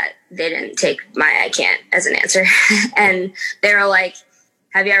grateful that they didn't take my I can't as an answer. And they were like,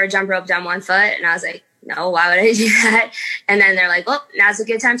 have you ever jump rope down one foot? And I was like, no, why would I do that? And then they're like, well, now's a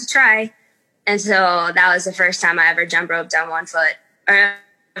good time to try. And so that was the first time I ever jump rope down one foot, or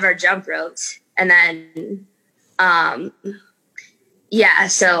ever jump roped. And then, yeah,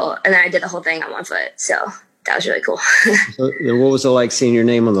 so, and then I did the whole thing on one foot. So that was really cool. So then what was it like seeing your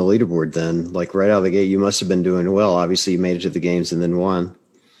name on the leaderboard then? Like right out of the gate, you must have been doing well. Obviously you made it to the games and then won.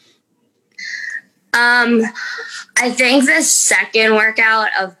 I think the second workout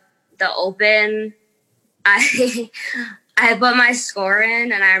of the open, I put my score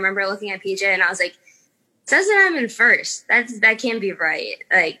in, and I remember looking at PJ and I was like, it says that I'm in first. That can't be right.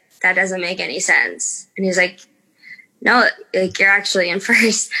 Like, that doesn't make any sense. And he's like, no, like, you're actually in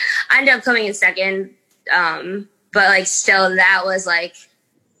first. I ended up coming in second. But like, still, that was like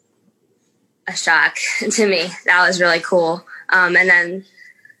a shock to me. That was really cool. And then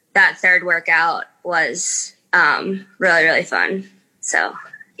that third workout was really, really fun. So,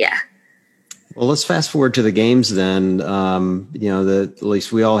 yeah. Well, let's fast forward to the games then. At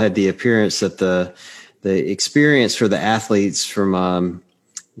least we all had the appearance that the experience for the athletes from,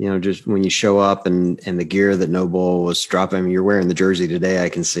 just when you show up and the gear that Noble was dropping. I mean, you're wearing the jersey today, I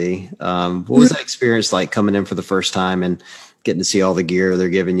can see. What was that experience like coming in for the first time and getting to see all the gear they're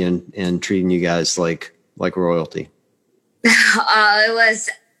giving you and treating you guys like royalty? It was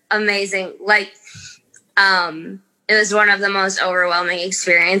amazing. Like, it was one of the most overwhelming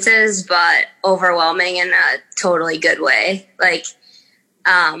experiences, but overwhelming in a totally good way. Like,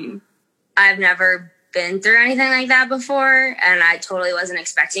 I've never been through anything like that before, and I totally wasn't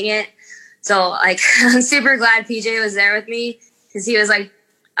expecting it. So, like, I'm super glad PJ was there with me, because he was, like,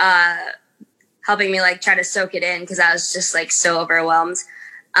 helping me, like, try to soak it in, because I was just, like, so overwhelmed.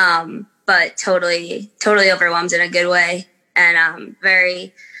 But totally overwhelmed in a good way. And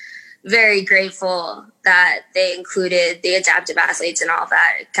very, very grateful that they included the adaptive athletes and all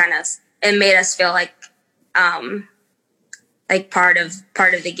that. It made us feel like part of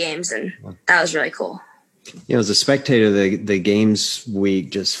the games, and that was really cool. As a spectator, the games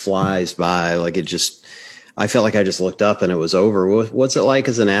week just flies by. Like, I felt like I just looked up and it was over. What's it like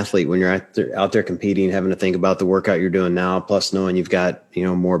as an athlete when you're out there competing, having to think about the workout you're doing now, plus knowing you've got,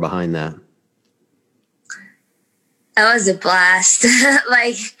 more behind that? That was a blast.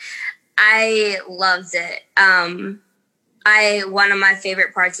 Like, I loved it. One of my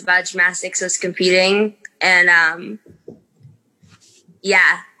favorite parts about gymnastics was competing, and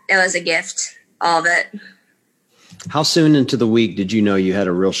yeah, it was a gift, all of it. How soon into the week did you know you had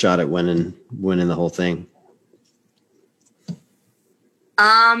a real shot at winning the whole thing?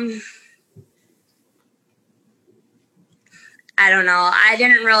 I don't know. I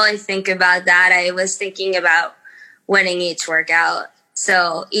didn't really think about that. I was thinking about winning each workout.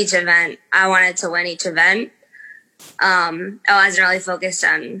 So each event, I wanted to win each event. I wasn't really focused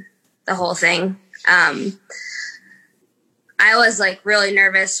on the whole thing. I was like really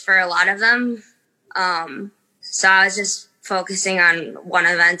nervous for a lot of them. So I was just focusing on one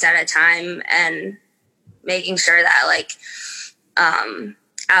event at a time and making sure that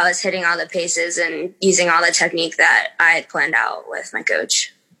I was hitting all the paces and using all the technique that I had planned out with my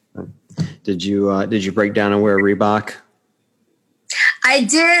coach. Did you break down and wear Reebok? I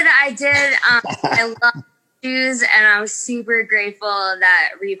did. I love shoes, and I was super grateful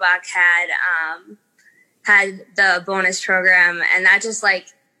that Reebok had the bonus program, and that just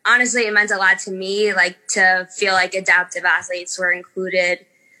honestly, it meant a lot to me, to feel like adaptive athletes were included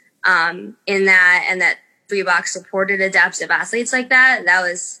in that, and that Reebok supported adaptive athletes like that. That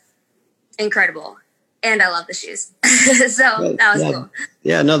was incredible. And I love the shoes. So that was cool.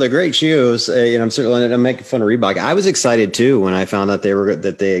 Yeah, no, they're great shoes. I'm certainly not making fun of Reebok. I was excited too when I found out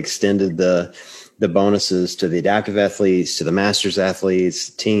that they extended the bonuses to the adaptive athletes, to the masters athletes,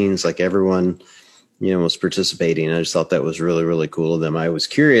 teens, like everyone, was participating. I just thought that was really, really cool of them. I was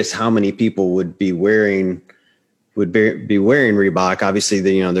curious how many people would be wearing Reebok. Obviously,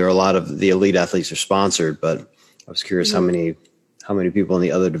 there are a lot of the elite athletes are sponsored, but I was curious how many people in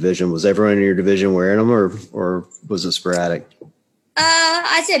the other division. Was everyone in your division wearing them, or was it sporadic?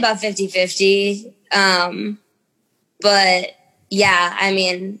 I'd say about 50-50. But yeah, I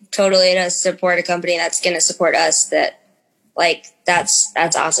mean, totally to support a company that's going to support us,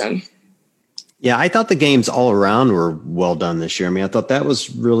 that's awesome. Yeah, I thought the games all around were well done this year. I mean, I thought that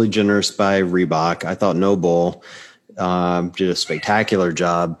was really generous by Reebok. I thought NOBULL did a spectacular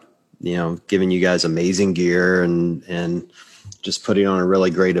job, giving you guys amazing gear and just putting on a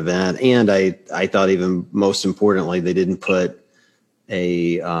really great event. And I thought even most importantly, they didn't put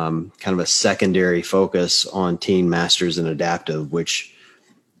a kind of a secondary focus on teen masters and adaptive, which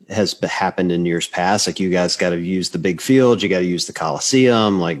has happened in years past. Like, you guys got to use the big field, you got to use the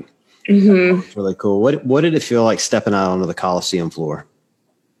Coliseum, like. It's really cool. What did it feel like stepping out onto the Coliseum floor?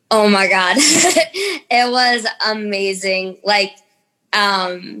 Oh my God. It was amazing.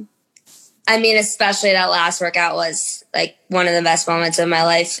 I mean, especially that last workout was like one of the best moments of my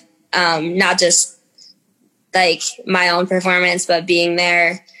life. Not just like my own performance, but being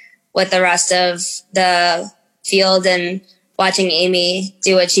there with the rest of the field and watching Amy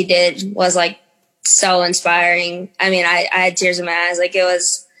do what she did was like so inspiring. I mean, I had tears in my eyes. Like, it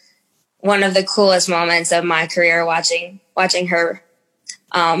was one of the coolest moments of my career, watching her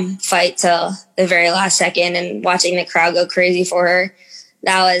fight till the very last second and watching the crowd go crazy for her.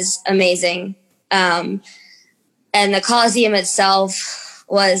 That was amazing. And the Coliseum itself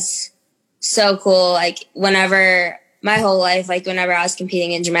was so cool. Like, my whole life, like whenever I was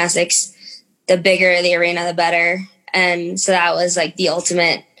competing in gymnastics, the bigger the arena, the better. And so that was like the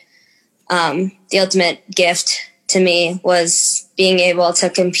ultimate gift to me, was being able to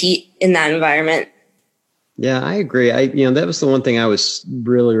compete in that environment. Yeah, I agree. That was the one thing I was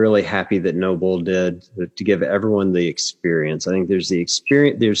really, really happy that NOBULL did, to give everyone the experience. I think there's the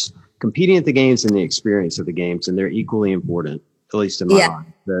experience, there's competing at the games and the experience of the games, and they're equally important, at least in my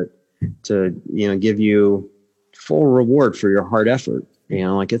mind, that to, give you full reward for your hard effort.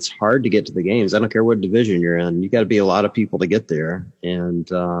 Like, it's hard to get to the games. I don't care what division you're in. You got to be a lot of people to get there. And,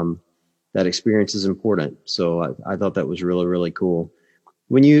 that experience is important. So I thought that was really, really cool.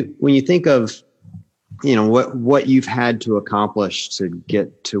 When you think of, what you've had to accomplish to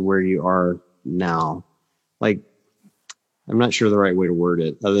get to where you are now, like, I'm not sure the right way to word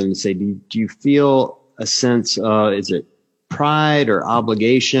it, other than to say, do you feel a sense of, is it pride or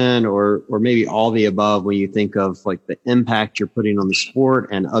obligation or maybe all the above, when you think of like the impact you're putting on the sport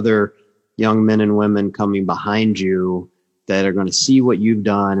and other young men and women coming behind you that are going to see what you've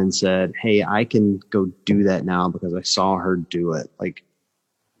done and said, hey, I can go do that now because I saw her do it. Like,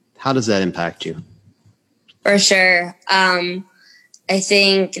 how does that impact you? For sure. I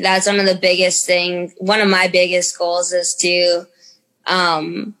think that's one of the biggest things. One of my biggest goals is to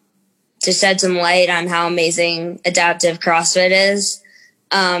shed some light on how amazing adaptive CrossFit is.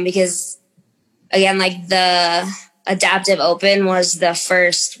 Because again, like, the Adaptive Open was the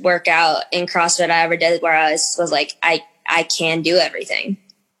first workout in CrossFit I ever did where I was like, I can do everything.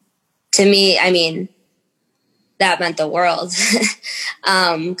 To me, I mean, that meant the world.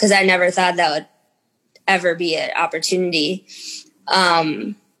 'Cause I never thought that would ever be an opportunity,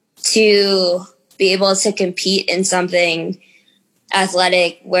 to be able to compete in something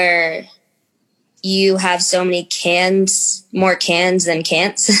athletic where you have so many more cans than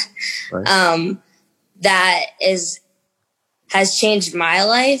can'ts. Right. That has changed my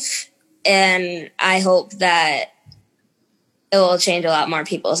life. And I hope that it will change a lot more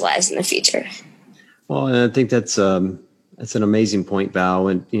people's lives in the future. Well, and I think that's an amazing point, Val.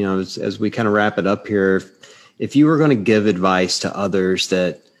 And, as we kind of wrap it up here, if you were going to give advice to others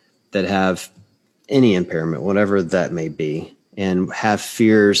that have any impairment, whatever that may be, and have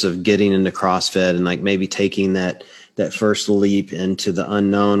fears of getting into CrossFit and like maybe taking that first leap into the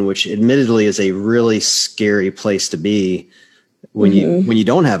unknown, which admittedly is a really scary place to be when you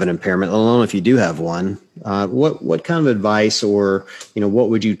don't have an impairment, let alone if you do have one. What kind of advice or, what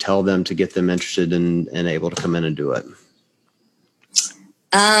would you tell them to get them interested and able to come in and do it?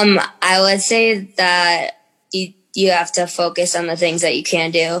 I would say that you have to focus on the things that you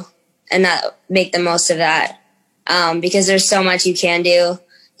can do and not make the most of that. Because there's so much you can do.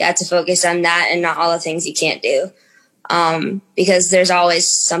 You have to focus on that and not all the things you can't do. Because there's always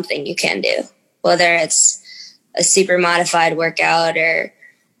something you can do, whether it's a super modified workout or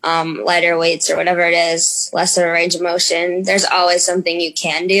lighter weights or whatever it is, lesser range of motion. There's always something you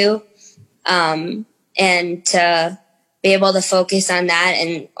can do. And to be able to focus on that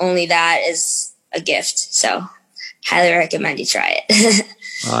and only that is a gift. So highly recommend you try it.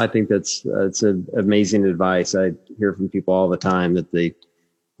 I think that's amazing advice. I hear from people all the time that they,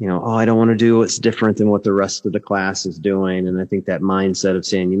 I don't want to do what's different than what the rest of the class is doing. And I think that mindset of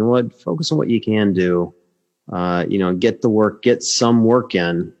saying, focus on what you can do, get some work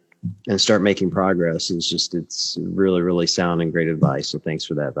in and start making progress. It's really, really sound and great advice. So thanks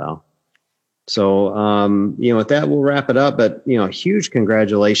for that, Val. So, with that, we'll wrap it up, but, huge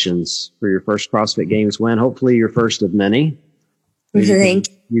congratulations for your first CrossFit Games win. Hopefully your first of many.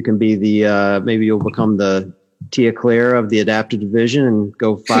 You can be maybe you'll become the Tia Claire of the adaptive division and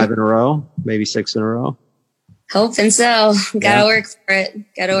go 5 in a row, maybe 6 in a row. Hoping so. Gotta work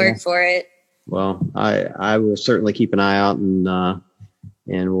for it. Well, I will certainly keep an eye out and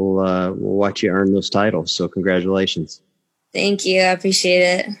we'll watch you earn those titles. So congratulations. Thank you. I appreciate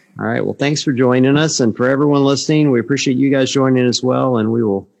it. All right. Well, thanks for joining us. And for everyone listening, we appreciate you guys joining as well. And we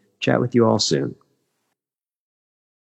will chat with you all soon.